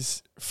he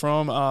is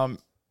from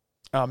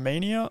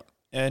Armenia,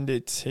 and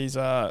he's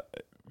a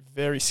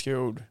very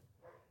skilled,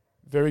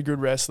 very good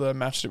wrestler,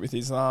 matched it with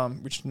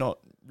Islam, which not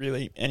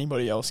really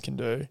anybody else can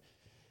do.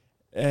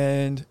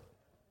 And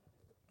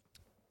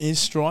his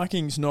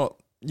striking's not,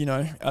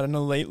 at an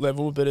elite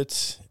level, but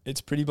it's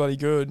pretty bloody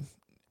good.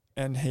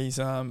 And he's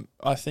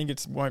I think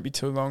it won't be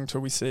too long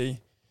till we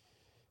see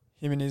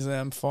him and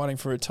Islam fighting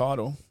for a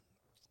title.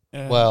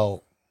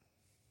 Well,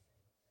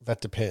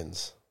 that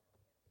depends.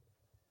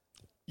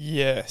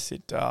 Yes,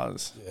 it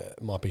does. Yeah,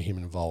 it might be him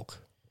and Volk.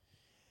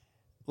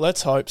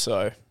 Let's hope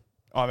so.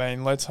 I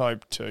mean, let's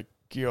hope to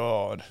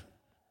God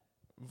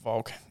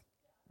Volk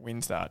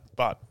wins that.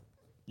 But,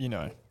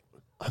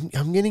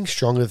 I'm getting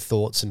stronger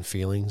thoughts and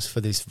feelings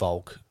for this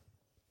Volk.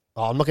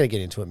 Oh, I'm not going to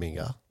get into it,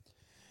 Minga.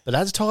 But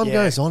as time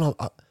goes on,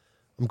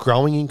 I'm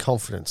growing in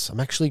confidence. I'm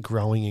actually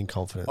growing in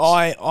confidence.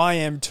 I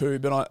am too,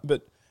 but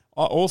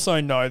I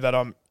also know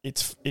that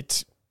it's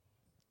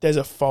there's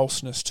a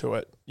falseness to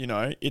it.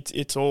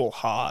 It's all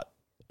heart.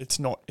 It's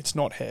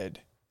not head.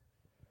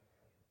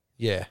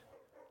 Yeah.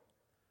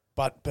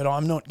 But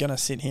I'm not going to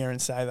sit here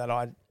and say that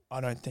I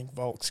don't think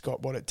Volk's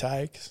got what it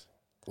takes.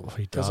 Well,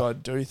 he Because does. I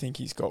do think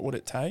he's got what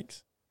it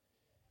takes.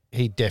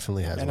 He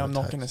definitely has. And what I'm it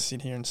not takes. going to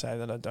sit here and say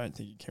that I don't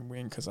think he can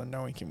win, because I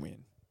know he can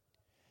win.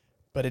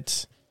 But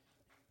it's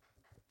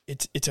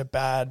a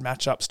bad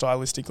matchup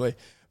stylistically.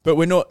 But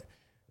we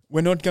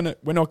won't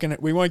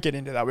get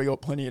into that. We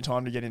got plenty of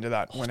time to get into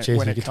that when Jeez,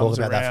 it we could comes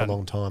talk about around. that for a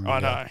long time. I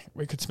Minga. know.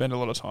 We could spend a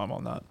lot of time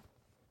on that.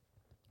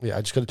 Yeah,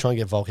 I just got to try and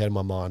get Volk out of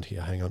my mind here.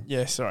 Hang on.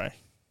 Yeah, sorry.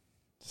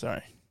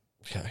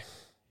 Okay.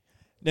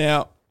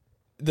 Now,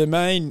 the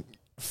main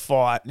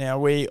fight.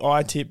 Now,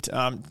 I tipped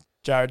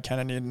Jared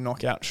Cannonier to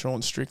knock out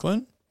Sean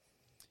Strickland,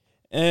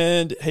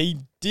 and he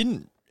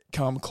didn't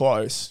come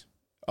close.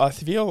 I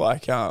feel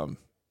like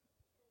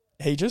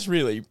he just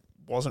really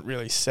wasn't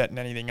really setting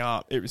anything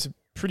up. It was a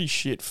pretty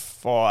shit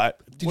fight.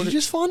 Did you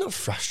just find it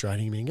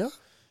frustrating, Minga?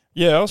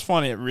 Yeah, I was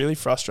finding it really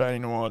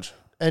frustrating to watch.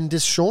 And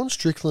does Sean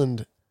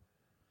Strickland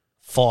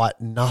fight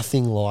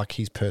nothing like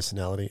his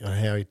personality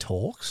and how he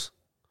talks?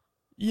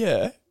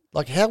 Yeah.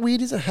 Like, how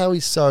weird is it how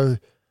he's so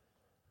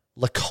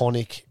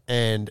laconic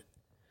and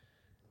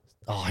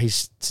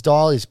his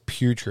style is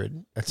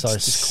putrid. It's so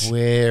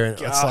square and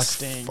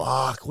disgusting. It's like,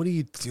 fuck, what are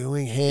you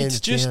doing?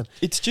 Hands down.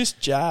 It's just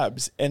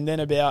jabs, and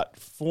then about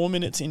 4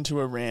 minutes into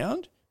a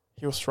round,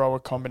 he'll throw a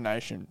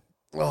combination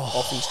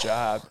off his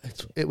jab.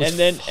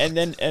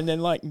 And then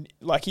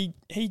like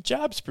he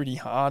jabs pretty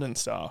hard and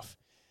stuff,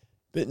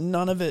 but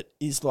none of it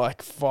is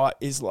like fight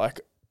is like,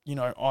 you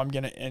know, I'm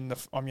gonna end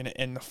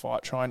the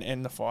fight, try and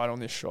end the fight on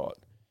this shot.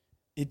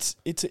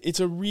 It's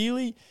a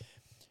really,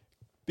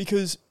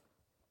 because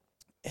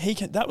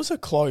that was a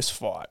close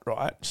fight,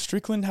 right?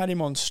 Strickland had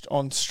him on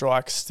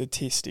strikes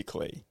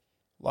statistically,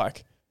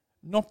 like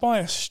not by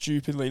a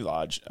stupidly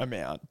large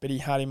amount, but he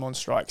had him on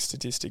strikes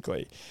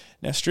statistically.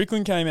 Now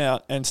Strickland came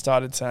out and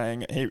started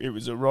saying it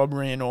was a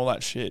robbery and all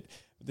that shit.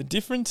 The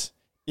difference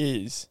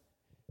is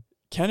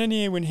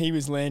Cannonier, when he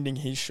was landing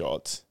his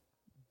shots,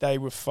 they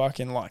were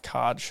fucking like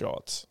hard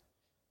shots.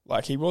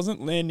 Like he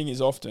wasn't landing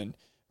as often,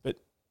 but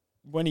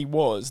when he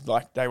was,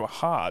 like they were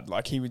hard.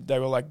 Like they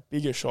were like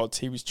bigger shots.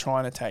 He was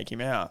trying to take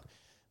him out.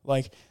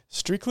 Like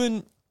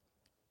Strickland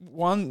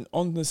won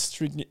on the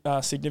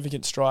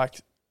significant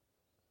strike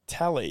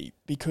tally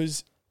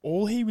because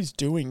all he was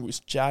doing was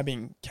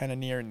jabbing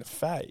Cannonier in the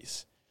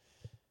face.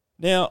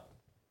 Now,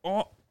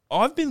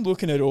 I've been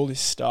looking at all this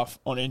stuff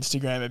on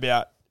Instagram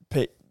about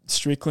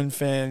Strickland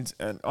fans,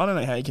 and I don't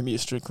know how you can be a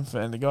Strickland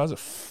fan. The guy's a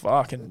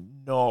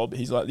fucking knob.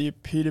 He's like the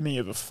epitome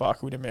of a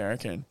fuckwit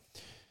American.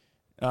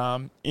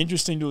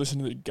 Interesting to listen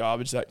to the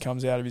garbage that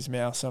comes out of his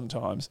mouth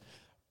sometimes.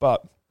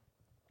 But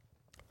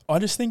I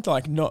just think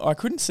I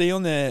couldn't see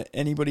on there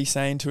anybody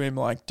saying to him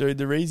like, dude,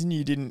 the reason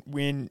you didn't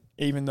win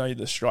even though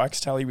the strikes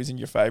tally was in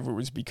your favour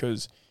was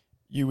because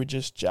you were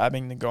just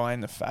jabbing the guy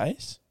in the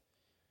face.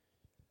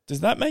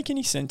 Does that make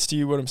any sense to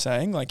you what I'm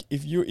saying? Like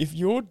if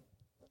you're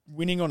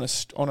winning on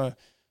a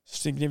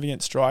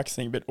significant strikes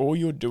thing, but all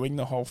you're doing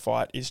the whole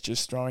fight is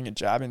just throwing a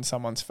jab in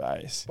someone's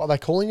face. Are they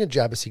calling a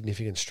jab a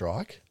significant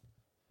strike?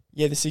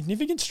 Yeah, the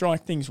significant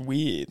strike thing's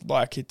weird.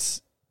 Like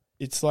it's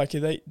like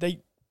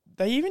they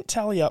even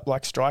tally up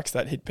like strikes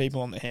that hit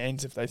people on the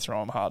hands if they throw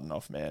them hard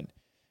enough, man,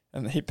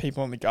 and they hit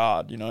people on the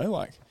guard. You know,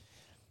 like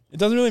it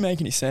doesn't really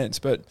make any sense.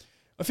 But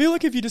I feel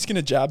like if you're just going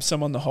to jab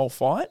someone the whole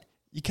fight,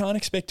 you can't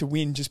expect to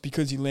win just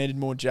because you landed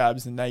more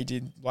jabs than they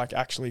did, like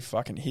actually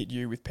fucking hit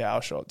you with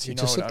power shots. You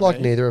know just what looked I like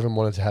mean? neither of them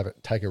wanted to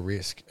take a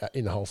risk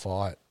in the whole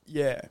fight.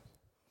 Yeah.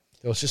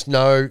 There was just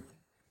no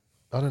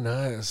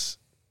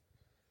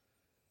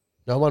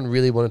one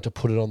really wanted to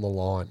put it on the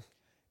line.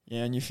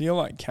 Yeah, and you feel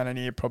like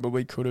Cannonier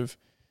probably could have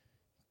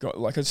got,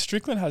 like, a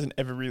Strickland hasn't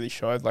ever really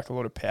showed like a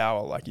lot of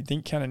power. Like you'd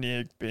think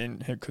Cannonier,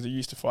 because he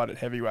used to fight at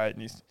heavyweight,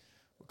 and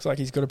looks like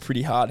he's got a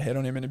pretty hard head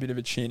on him and a bit of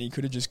a chin. He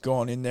could have just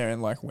gone in there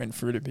and like went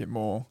for it a bit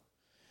more.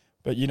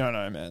 But you don't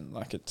know, man.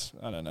 Like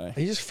I don't know. Are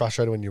you just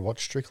frustrated when you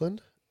watch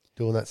Strickland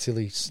doing that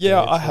silly stance?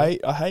 Yeah,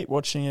 I hate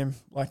watching him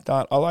like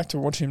that. I like to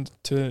watch him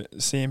to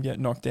see him get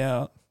knocked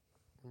out.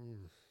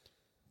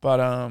 But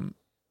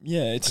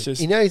yeah, it's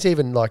just, you know, he's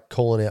even like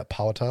calling out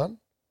Powhatan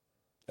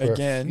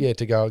again.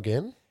 To go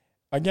again.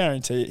 I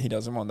guarantee he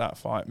doesn't want that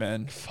fight,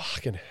 man.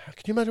 Fucking hell.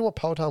 Can you imagine what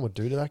Powhatan would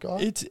do to that guy?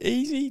 It's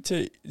easy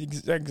to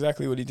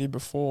exactly what he did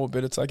before,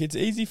 but it's like it's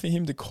easy for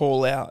him to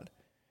call out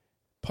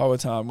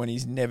Powhatan when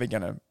he's never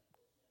gonna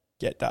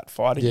get that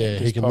fight again. Yeah,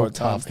 he can look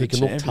tough. He can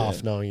champion. look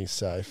tough knowing he's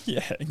safe.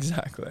 Yeah,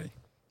 exactly.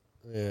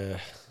 Yeah.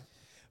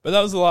 But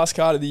that was the last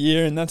card of the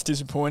year, and that's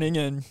disappointing.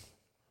 And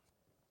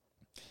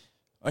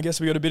I guess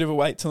we got a bit of a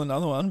wait till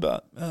another one,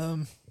 but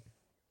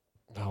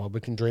well, we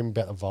can dream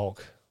about the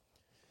Volk.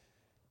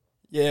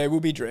 Yeah, we'll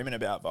be dreaming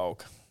about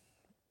Volk.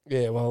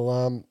 Yeah,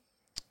 well,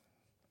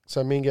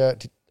 so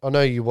Minga, I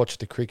know you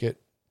watched the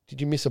cricket. Did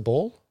you miss a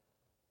ball?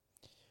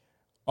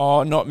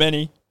 Oh, not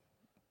many.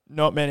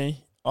 Not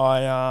many.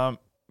 I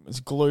was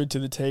glued to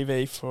the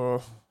TV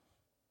for...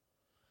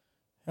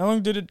 How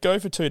long did it go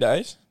for? 2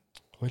 days?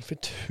 Went for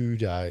 2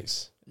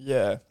 days.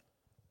 Yeah.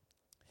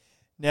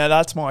 Now,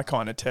 that's my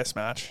kind of test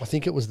match. I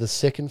think it was the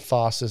second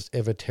fastest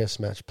ever test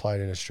match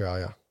played in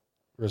Australia,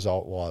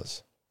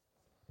 result-wise.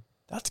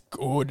 That's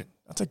good.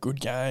 That's a good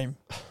game.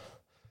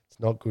 It's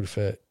not good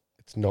for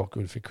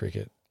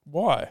cricket.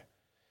 Why?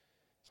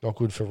 It's not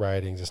good for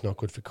ratings. It's not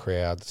good for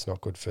crowds. It's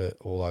not good for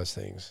all those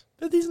things.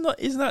 But isn't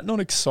that not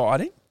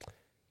exciting?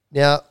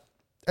 Now,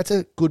 that's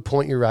a good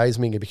point you raise,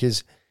 Minga,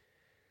 because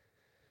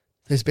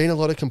there's been a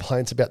lot of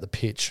complaints about the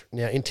pitch.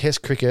 Now, in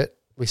Test cricket,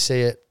 we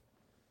see it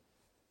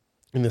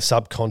in the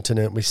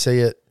subcontinent. We see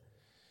it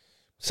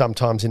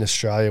sometimes in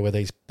Australia where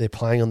they're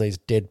playing on these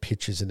dead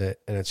pitches and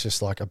it's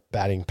just like a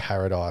batting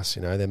paradise.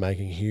 You know, they're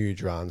making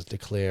huge runs,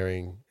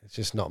 declaring. It's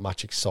just not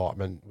much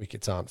excitement.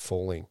 Wickets aren't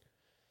falling.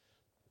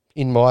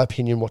 In my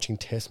opinion, watching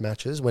test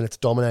matches, when it's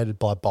dominated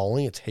by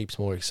bowling, it's heaps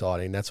more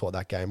exciting. That's what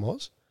that game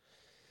was.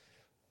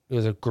 It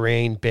was a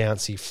green,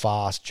 bouncy,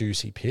 fast,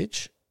 juicy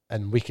pitch,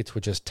 and wickets were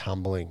just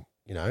tumbling.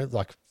 You know,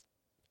 like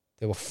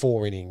there were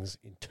 4 innings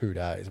in 2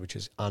 days, which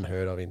is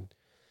unheard of in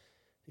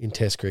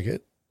test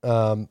cricket.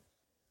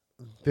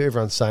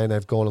 Everyone's saying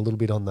they've gone a little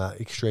bit on the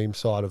extreme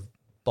side of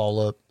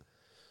bowler,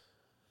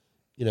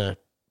 you know,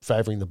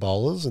 favouring the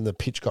bowlers, and the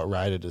pitch got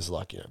rated as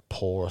like, you know,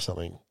 poor or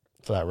something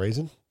for that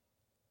reason.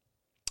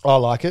 I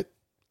like it.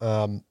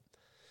 And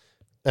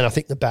I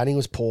think the batting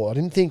was poor. I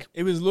didn't think...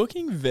 It was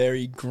looking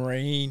very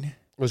green.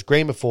 It was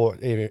green before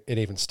it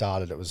even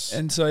started. It was...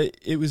 And so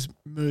it was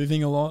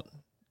moving a lot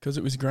because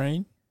it was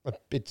green?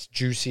 It's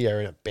juicier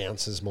and it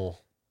bounces more.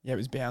 Yeah, it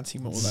was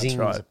bouncing more, Zings,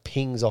 that's right.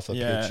 Pings off the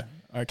pitch. Yeah,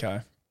 okay.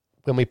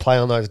 When we play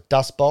on those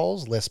dust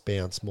bowls, less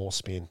bounce, more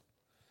spin.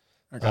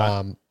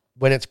 Okay.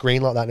 When it's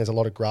green like that and there's a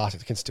lot of grass,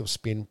 it can still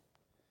spin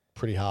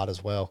pretty hard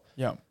as well.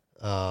 Yeah.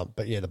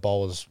 But yeah, the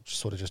bowlers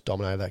sort of just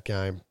dominated that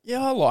game.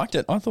 Yeah, I liked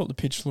it. I thought the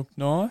pitch looked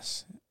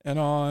nice and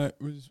I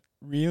was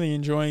really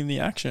enjoying the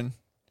action.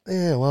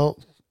 Yeah, well,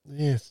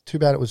 yeah, it's too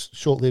bad it was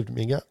short-lived,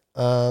 Minga.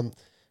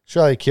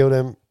 Australia killed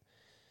him.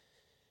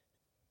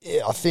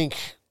 Yeah, I think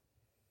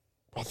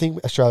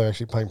Australia are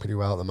actually playing pretty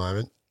well at the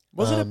moment.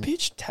 Was it a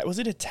pitch? Was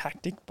it a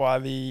tactic by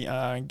the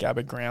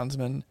Gabba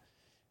groundsman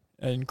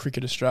in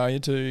Cricket Australia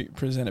to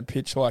present a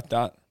pitch like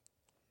that?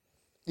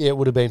 Yeah, it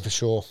would have been for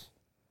sure.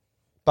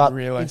 But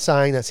Really? in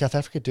saying that, South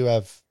Africa do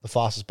have the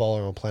fastest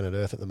bowler on planet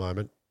Earth at the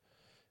moment,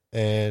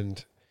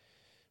 and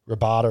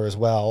Rabada as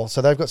well.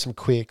 So they've got some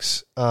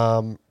quicks.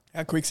 How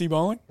quick's he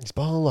bowling? He's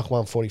bowling like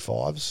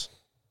 145s,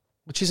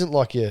 which isn't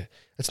like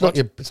it's not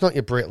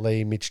your Brett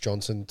Lee, Mitch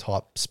Johnson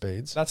type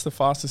speeds. That's the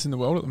fastest in the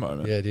world at the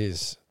moment. Yeah, it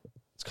is.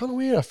 It's kind of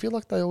weird. I feel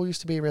like they all used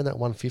to be around that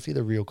 150,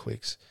 the real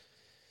quicks.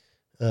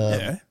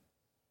 Yeah.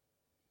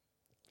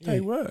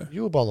 They were.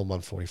 You were bowling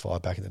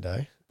 145 back in the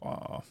day.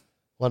 Oh.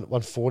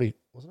 140,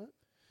 wasn't it?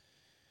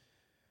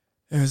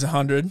 It was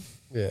 100.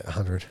 Yeah,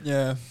 100.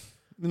 Yeah.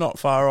 Not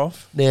far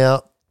off.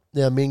 Now,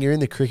 Ming, you're in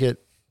the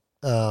cricket.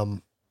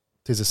 There's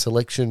a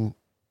selection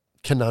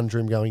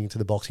conundrum going into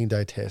the Boxing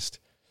Day test.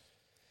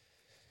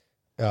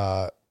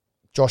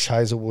 Josh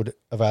Hazlewood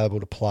available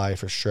to play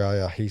for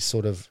Australia. He's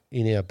sort of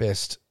in our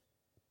best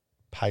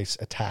pace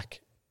attack.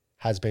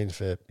 He's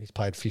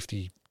played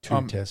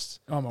 52 tests.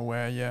 I'm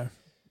aware, yeah.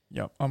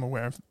 Yep, I'm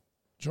aware of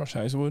Josh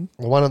Hazlewood.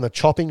 The one on the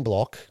chopping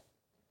block,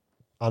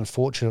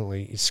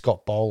 unfortunately, is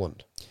Scott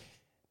Boland.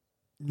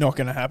 Not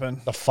going to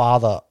happen.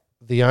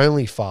 The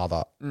only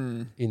father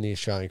in the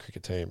Australian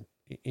cricket team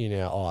in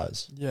our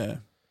eyes. Yeah.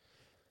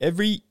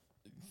 Every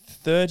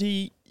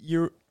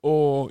 30-year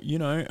or,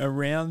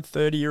 around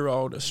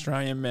 30-year-old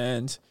Australian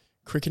man's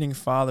cricketing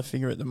father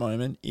figure at the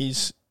moment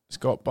is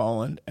Scott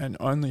Boland and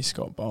only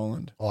Scott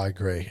Boland. I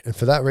agree. And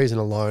for that reason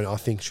alone, I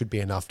think should be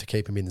enough to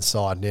keep him in the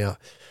side. Now,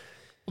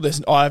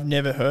 I've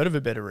never heard of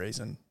a better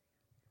reason.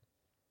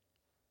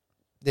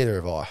 Neither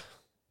have I.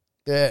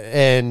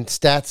 And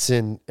stats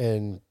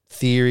and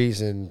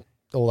theories and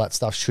all that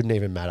stuff shouldn't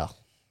even matter.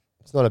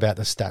 It's not about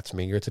the stats,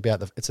 Minger.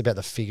 It's about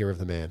the figure of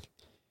the man.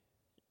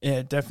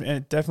 Yeah, it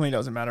definitely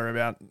doesn't matter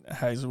about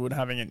Hazlewood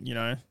having it,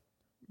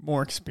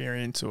 more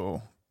experience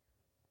or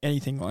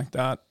anything like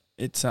that.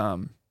 It's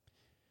what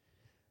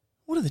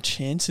are the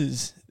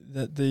chances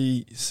that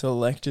the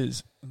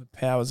selectors and the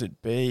powers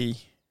that be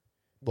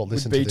would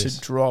be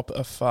to drop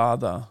a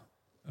father,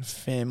 a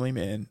family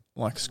man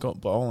like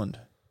Scott Boland,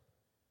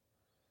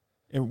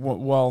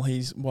 while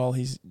he's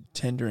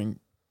tendering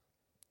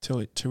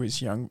to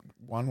his young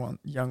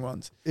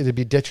ones? It'd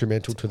be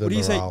detrimental to the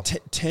morale. What do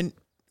you say?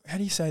 How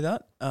do you say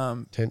that?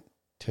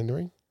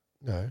 Tendering?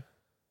 No.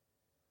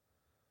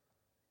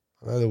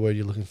 I know the word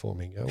you're looking for,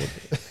 Mingo.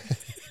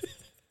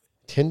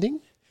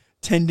 Tending?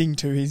 Tending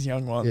to his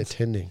young ones. Yeah,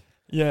 tending.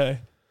 Yeah.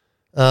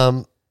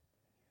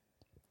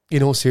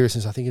 In all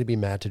seriousness, I think it'd be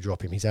mad to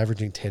drop him. He's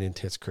averaging 10 in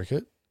Test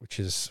cricket, which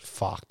is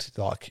fucked.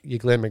 Like, your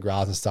Glenn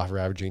McGraths and stuff are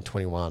averaging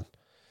 21.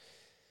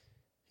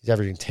 He's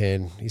averaging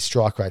 10. His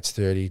strike rate's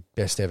 30.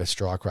 Best ever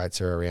strike rates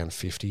are around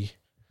 50.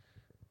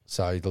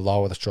 So the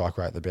lower the strike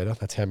rate, the better.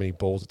 That's how many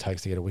balls it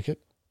takes to get a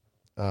wicket.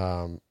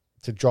 To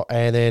drop,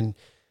 and then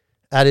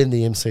add in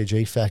the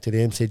MCG factor. The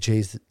MCG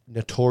is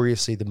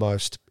notoriously the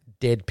most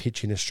dead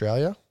pitch in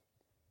Australia.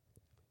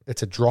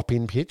 It's a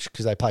drop-in pitch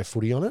because they play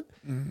footy on it.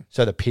 Mm.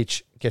 So the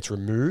pitch gets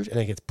removed and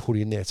it gets put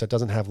in there. So it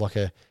doesn't have like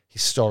a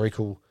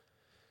historical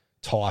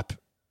type.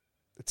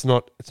 It's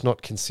not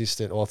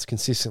consistent, or it's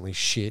consistently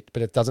shit,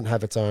 but it doesn't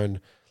have its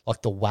own,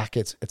 like the whack.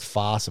 It's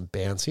fast and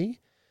bouncy.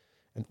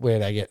 And where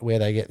they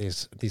get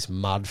this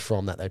mud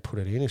from that they put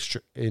it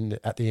in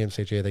at the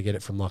MCG, they get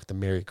it from like the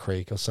Merry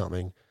Creek or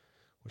something,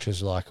 which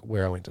is like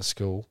where I went to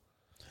school.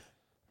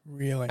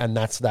 Really? And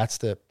that's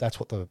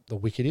what the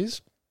wicket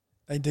is.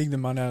 They dig the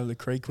mud out of the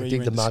creek where you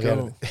went to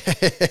school.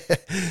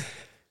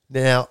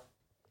 Now,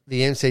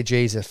 the MCG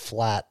is a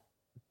flat,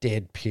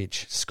 dead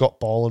pitch. Scott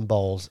Boland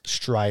bowls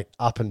straight,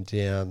 up and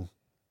down,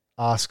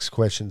 asks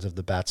questions of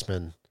the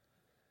batsman.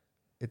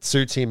 It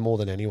suits him more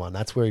than anyone.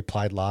 That's where he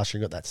played last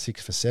year and got that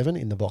 6 for 7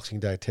 in the Boxing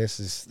Day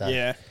Test. Is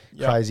that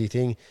crazy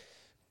thing.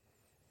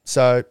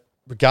 So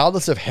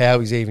regardless of how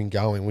he's even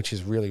going, which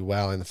is really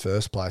well in the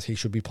first place, he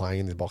should be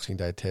playing in the Boxing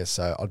Day Test.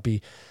 So I'd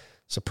be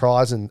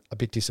surprised and a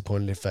bit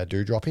disappointed if they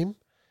do drop him.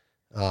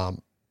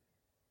 And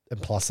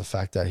plus the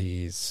fact that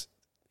he's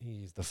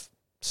the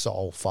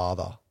sole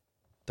father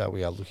that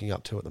we are looking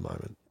up to at the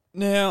moment.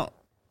 Now,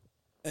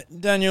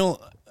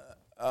 Daniel,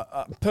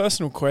 a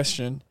personal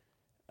question.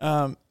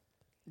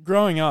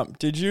 Growing up,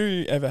 did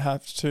you ever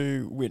have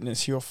to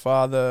witness your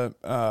father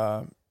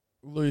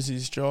lose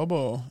his job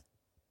or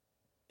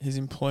his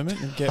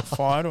employment and get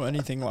fired or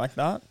anything like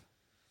that?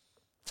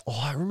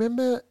 Oh, I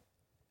remember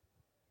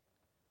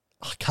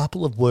a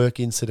couple of work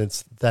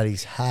incidents that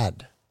he's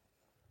had.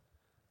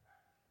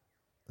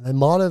 They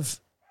might have...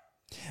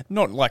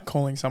 Not like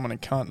calling someone a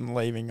cunt and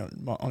leaving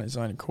on his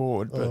own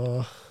accord,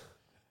 but...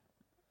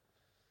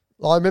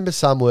 I remember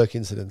some work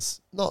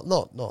incidents. Not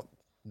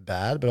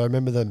bad, but I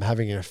remember them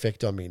having an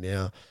effect on me.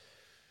 Now,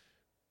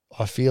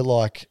 I feel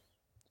like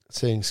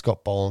seeing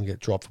Scott Boland get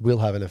dropped will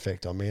have an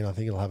effect on me, and I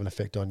think it'll have an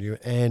effect on you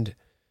and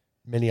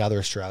many other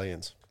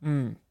Australians.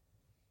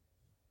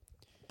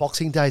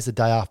 Boxing Day is the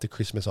day after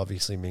Christmas,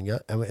 obviously, Minga,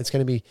 and it's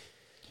going to be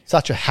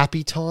such a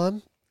happy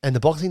time. And the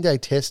Boxing Day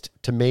Test,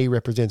 to me,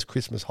 represents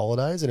Christmas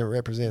holidays, and it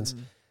represents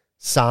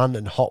sun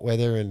and hot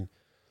weather and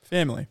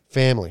family.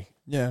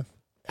 Yeah.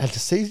 And to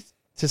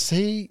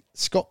see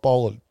Scott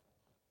Boland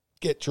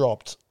get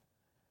dropped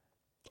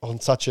on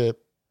such an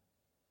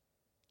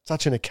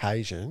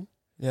occasion,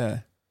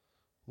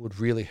 would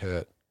really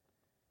hurt.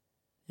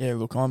 Yeah,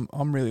 look, I'm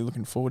really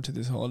looking forward to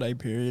this holiday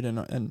period, and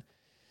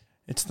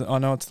I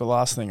know it's the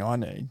last thing I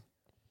need.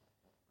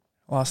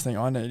 Last thing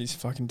I need is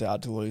fucking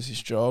Dad to lose his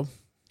job.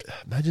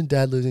 Imagine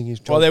Dad losing his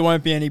job. Well, there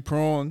won't be any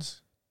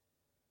prawns.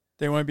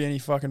 There won't be any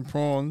fucking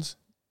prawns.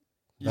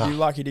 You'd be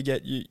lucky to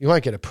get you. You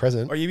won't get a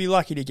present. Or you'd be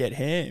lucky to get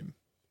ham.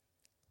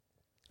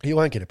 You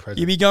won't get a present.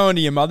 You'd be going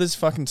to your mother's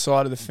fucking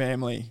side of the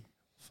family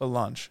for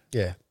lunch.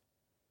 Yeah.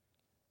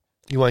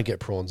 You won't get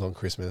prawns on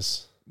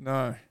Christmas.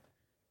 No.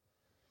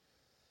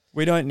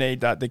 We don't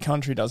need that. The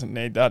country doesn't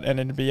need that. And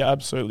it'd be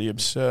absolutely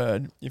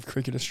absurd if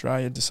Cricket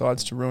Australia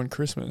decides to ruin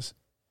Christmas.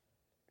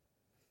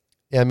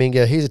 Yeah,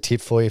 Minga, here's a tip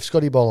for you. If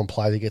Scotty Boland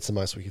plays, he gets the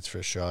most wickets for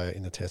Australia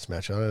in the Test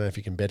match. I don't know if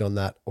you can bet on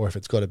that or if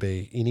it's got to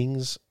be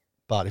innings.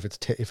 But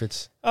if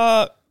it's...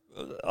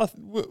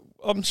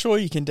 I'm sure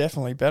you can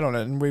definitely bet on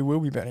it, and we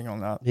will be betting on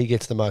that. He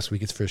gets the most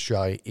wickets for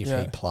Australia if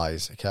he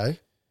plays, okay?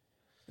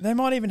 They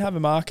might even have a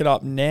market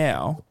up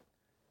now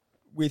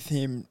with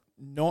him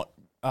not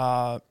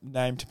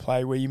named to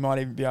play where you might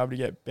even be able to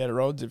get better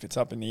odds if it's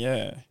up in the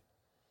air.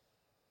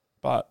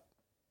 But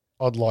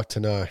I'd like to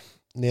know.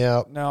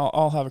 Now,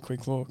 I'll have a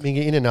quick look.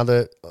 Minga, in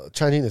another...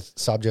 changing the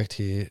subject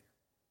here,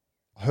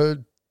 I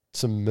heard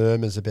some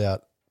murmurs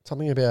about...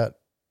 something about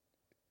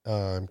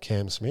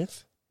Cam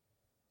Smith.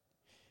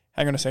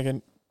 Hang on a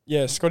second.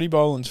 Yeah, Scotty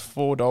Boland's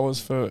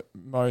 $4 for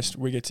most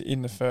wickets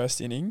in the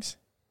first innings.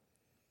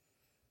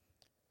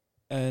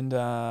 And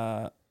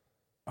I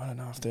don't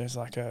know if there's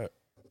like a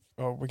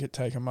wicket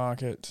taker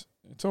market.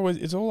 It's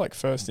all like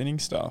first inning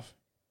stuff.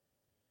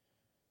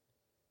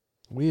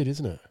 Weird,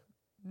 isn't it?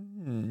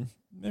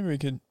 Maybe we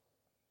could.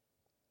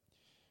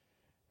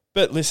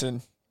 But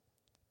listen,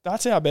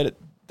 that's our bet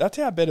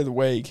of the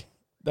week.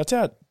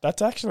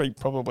 That's actually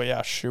probably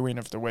our shoe-in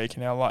of the week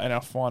and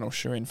our final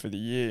shoe-in for the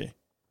year.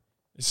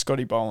 Is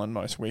Scotty Boland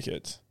most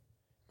wickets?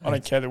 I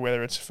don't care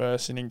whether it's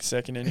first inning,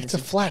 second inning. It's a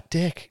flat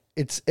deck.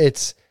 It's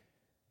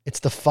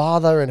the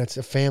father and it's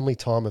a family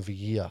time of the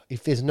year.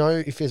 If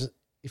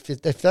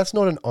that's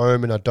not an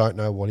omen, I don't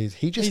know what is.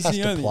 He just has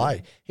to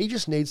play. He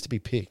just needs to be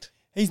picked.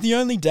 He's the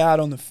only dad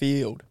on the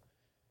field.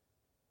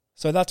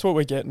 So that's what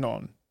we're getting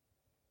on.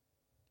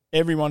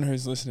 Everyone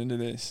who's listening to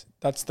this,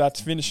 that's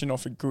finishing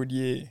off a good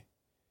year.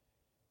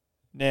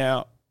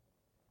 Now,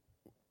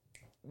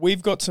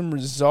 we've got some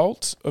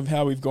results of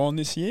how we've gone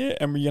this year,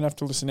 and we're going to have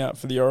to listen out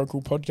for the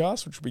Oracle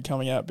podcast, which will be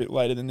coming out a bit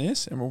later than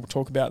this, and we'll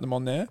talk about them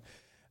on there.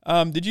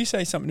 Did you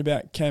say something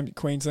about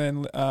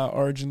Queensland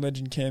Origin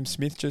legend Cam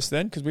Smith just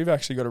then? Because we've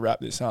actually got to wrap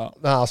this up.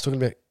 No, I was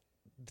talking about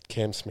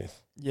Cam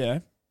Smith. Yeah.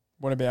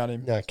 What about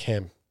him? No,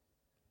 Cam.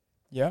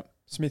 Yeah.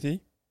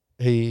 Smithy.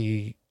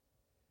 The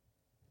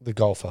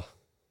golfer.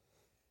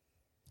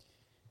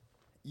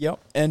 Yep.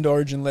 And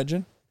Origin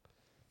legend.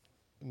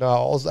 No,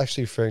 I was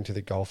actually referring to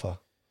the golfer.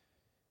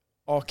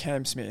 Oh,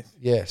 Cam Smith.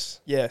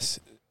 Yes. Yes.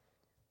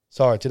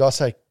 Sorry, did I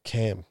say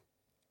Cam?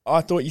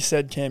 I thought you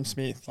said Cam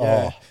Smith.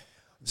 Yeah. Oh,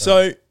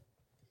 no.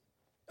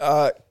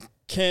 So,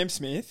 Cam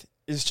Smith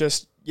is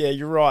just, yeah,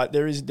 you're right.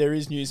 There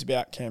is news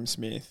about Cam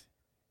Smith,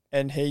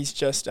 and he's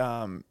just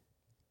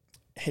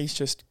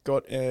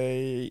got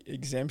a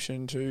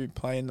exemption to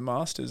play in the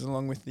Masters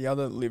along with the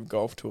other Live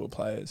Golf Tour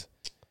players.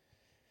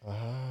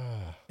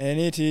 And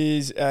it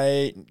is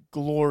a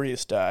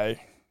glorious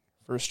day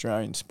for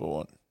Australian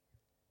sport.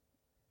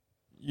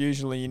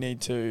 usually you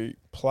need to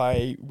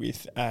play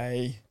with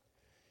another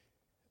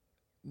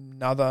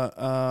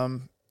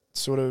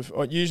sort of,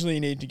 or usually you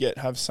need to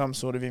have some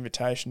sort of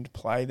invitation to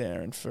play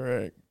there, and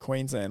for a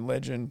Queensland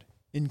legend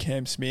in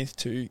Cam Smith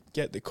to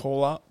get the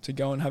call up to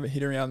go and have a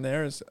hit around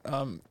there is,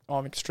 I'm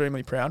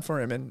extremely proud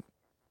for him, and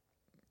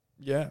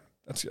yeah,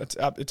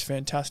 it's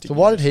fantastic. So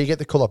why did he get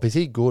the call up? Is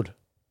he good?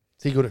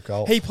 Is he good at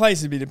golf? He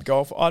plays a bit of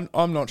golf.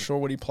 I'm not sure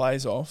what he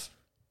plays off.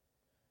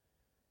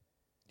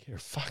 Yeah,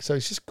 fuck. So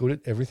he's just good at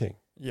everything.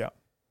 Yeah.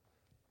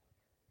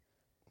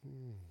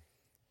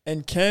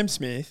 And Cam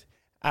Smith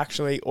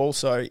actually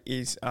also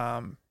is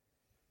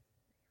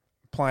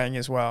playing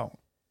as well.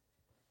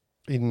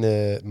 In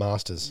the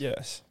Masters?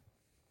 Yes.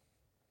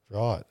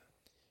 Right.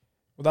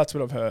 Well, that's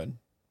what I've heard.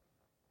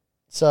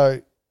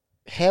 So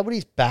how would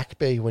his back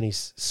be when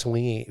he's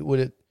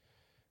swinging?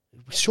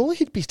 Surely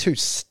he'd be too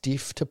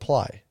stiff to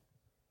play.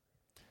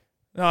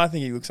 No, I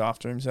think he looks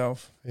after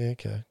himself. Yeah,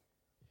 okay.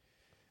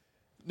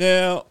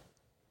 Now,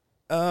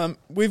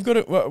 we've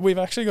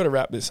actually got to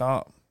wrap this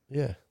up.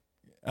 Yeah.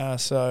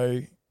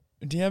 So,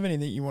 do you have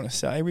anything you want to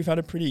say? We've had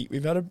a pretty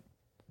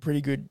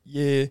good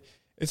year.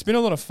 It's been a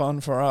lot of fun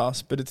for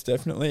us, but it's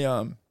definitely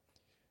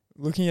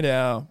looking at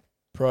our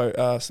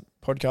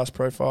podcast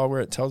profile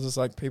where it tells us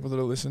like people that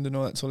are listened and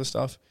all that sort of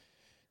stuff.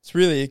 It's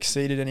really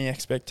exceeded any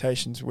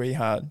expectations we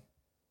had.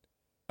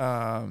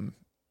 I'm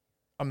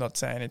not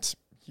saying it's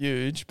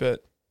huge,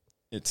 but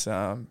it's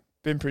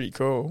been pretty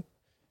cool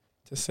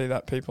to see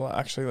that people are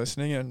actually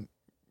listening and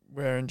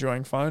we're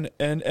enjoying fun,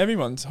 and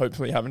everyone's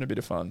hopefully having a bit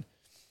of fun,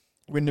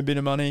 winning a bit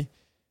of money.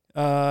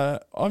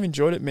 I've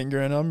enjoyed it,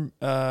 Minga, and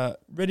I'm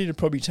ready to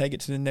probably take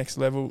it to the next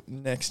level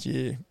next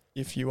year,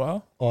 if you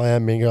are. I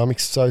am, Minga. I'm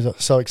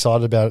so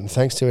excited about it, and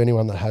thanks to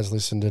anyone that has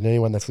listened and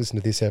anyone that's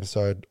listened to this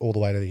episode all the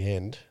way to the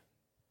end.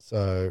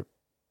 So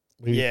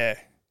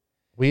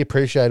we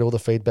appreciate all the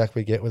feedback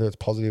we get, whether it's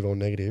positive or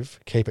negative.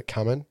 Keep it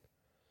coming.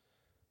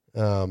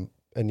 And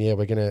yeah,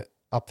 we're going to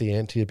up the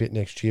ante a bit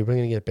next year. We're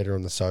going to get better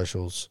on the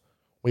socials.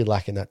 We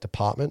lack in that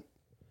department.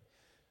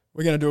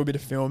 We're going to do a bit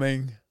of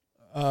filming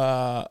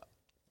and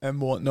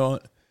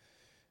whatnot.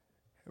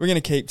 We're going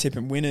to keep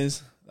tipping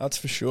winners, that's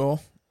for sure.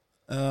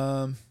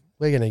 We're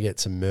going to get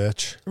some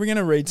merch. We're going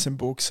to read some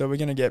books, so we're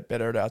going to get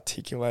better at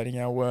articulating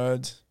our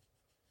words.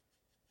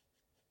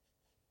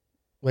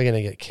 We're going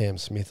to get Cam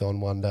Smith on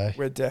one day.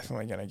 We're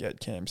definitely going to get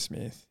Cam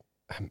Smith.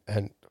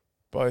 And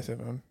both of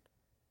them.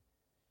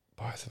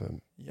 Both of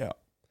them. Yeah.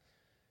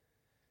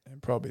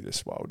 And probably the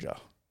Swolger.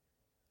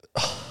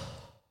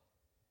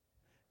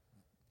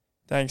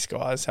 Thanks,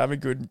 guys. Have a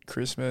good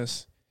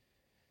Christmas.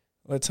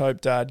 Let's hope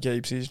Dad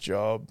keeps his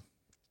job.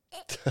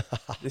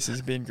 This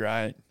has been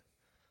great.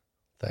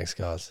 Thanks,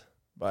 guys.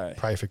 Bye.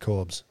 Pray for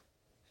Corbs.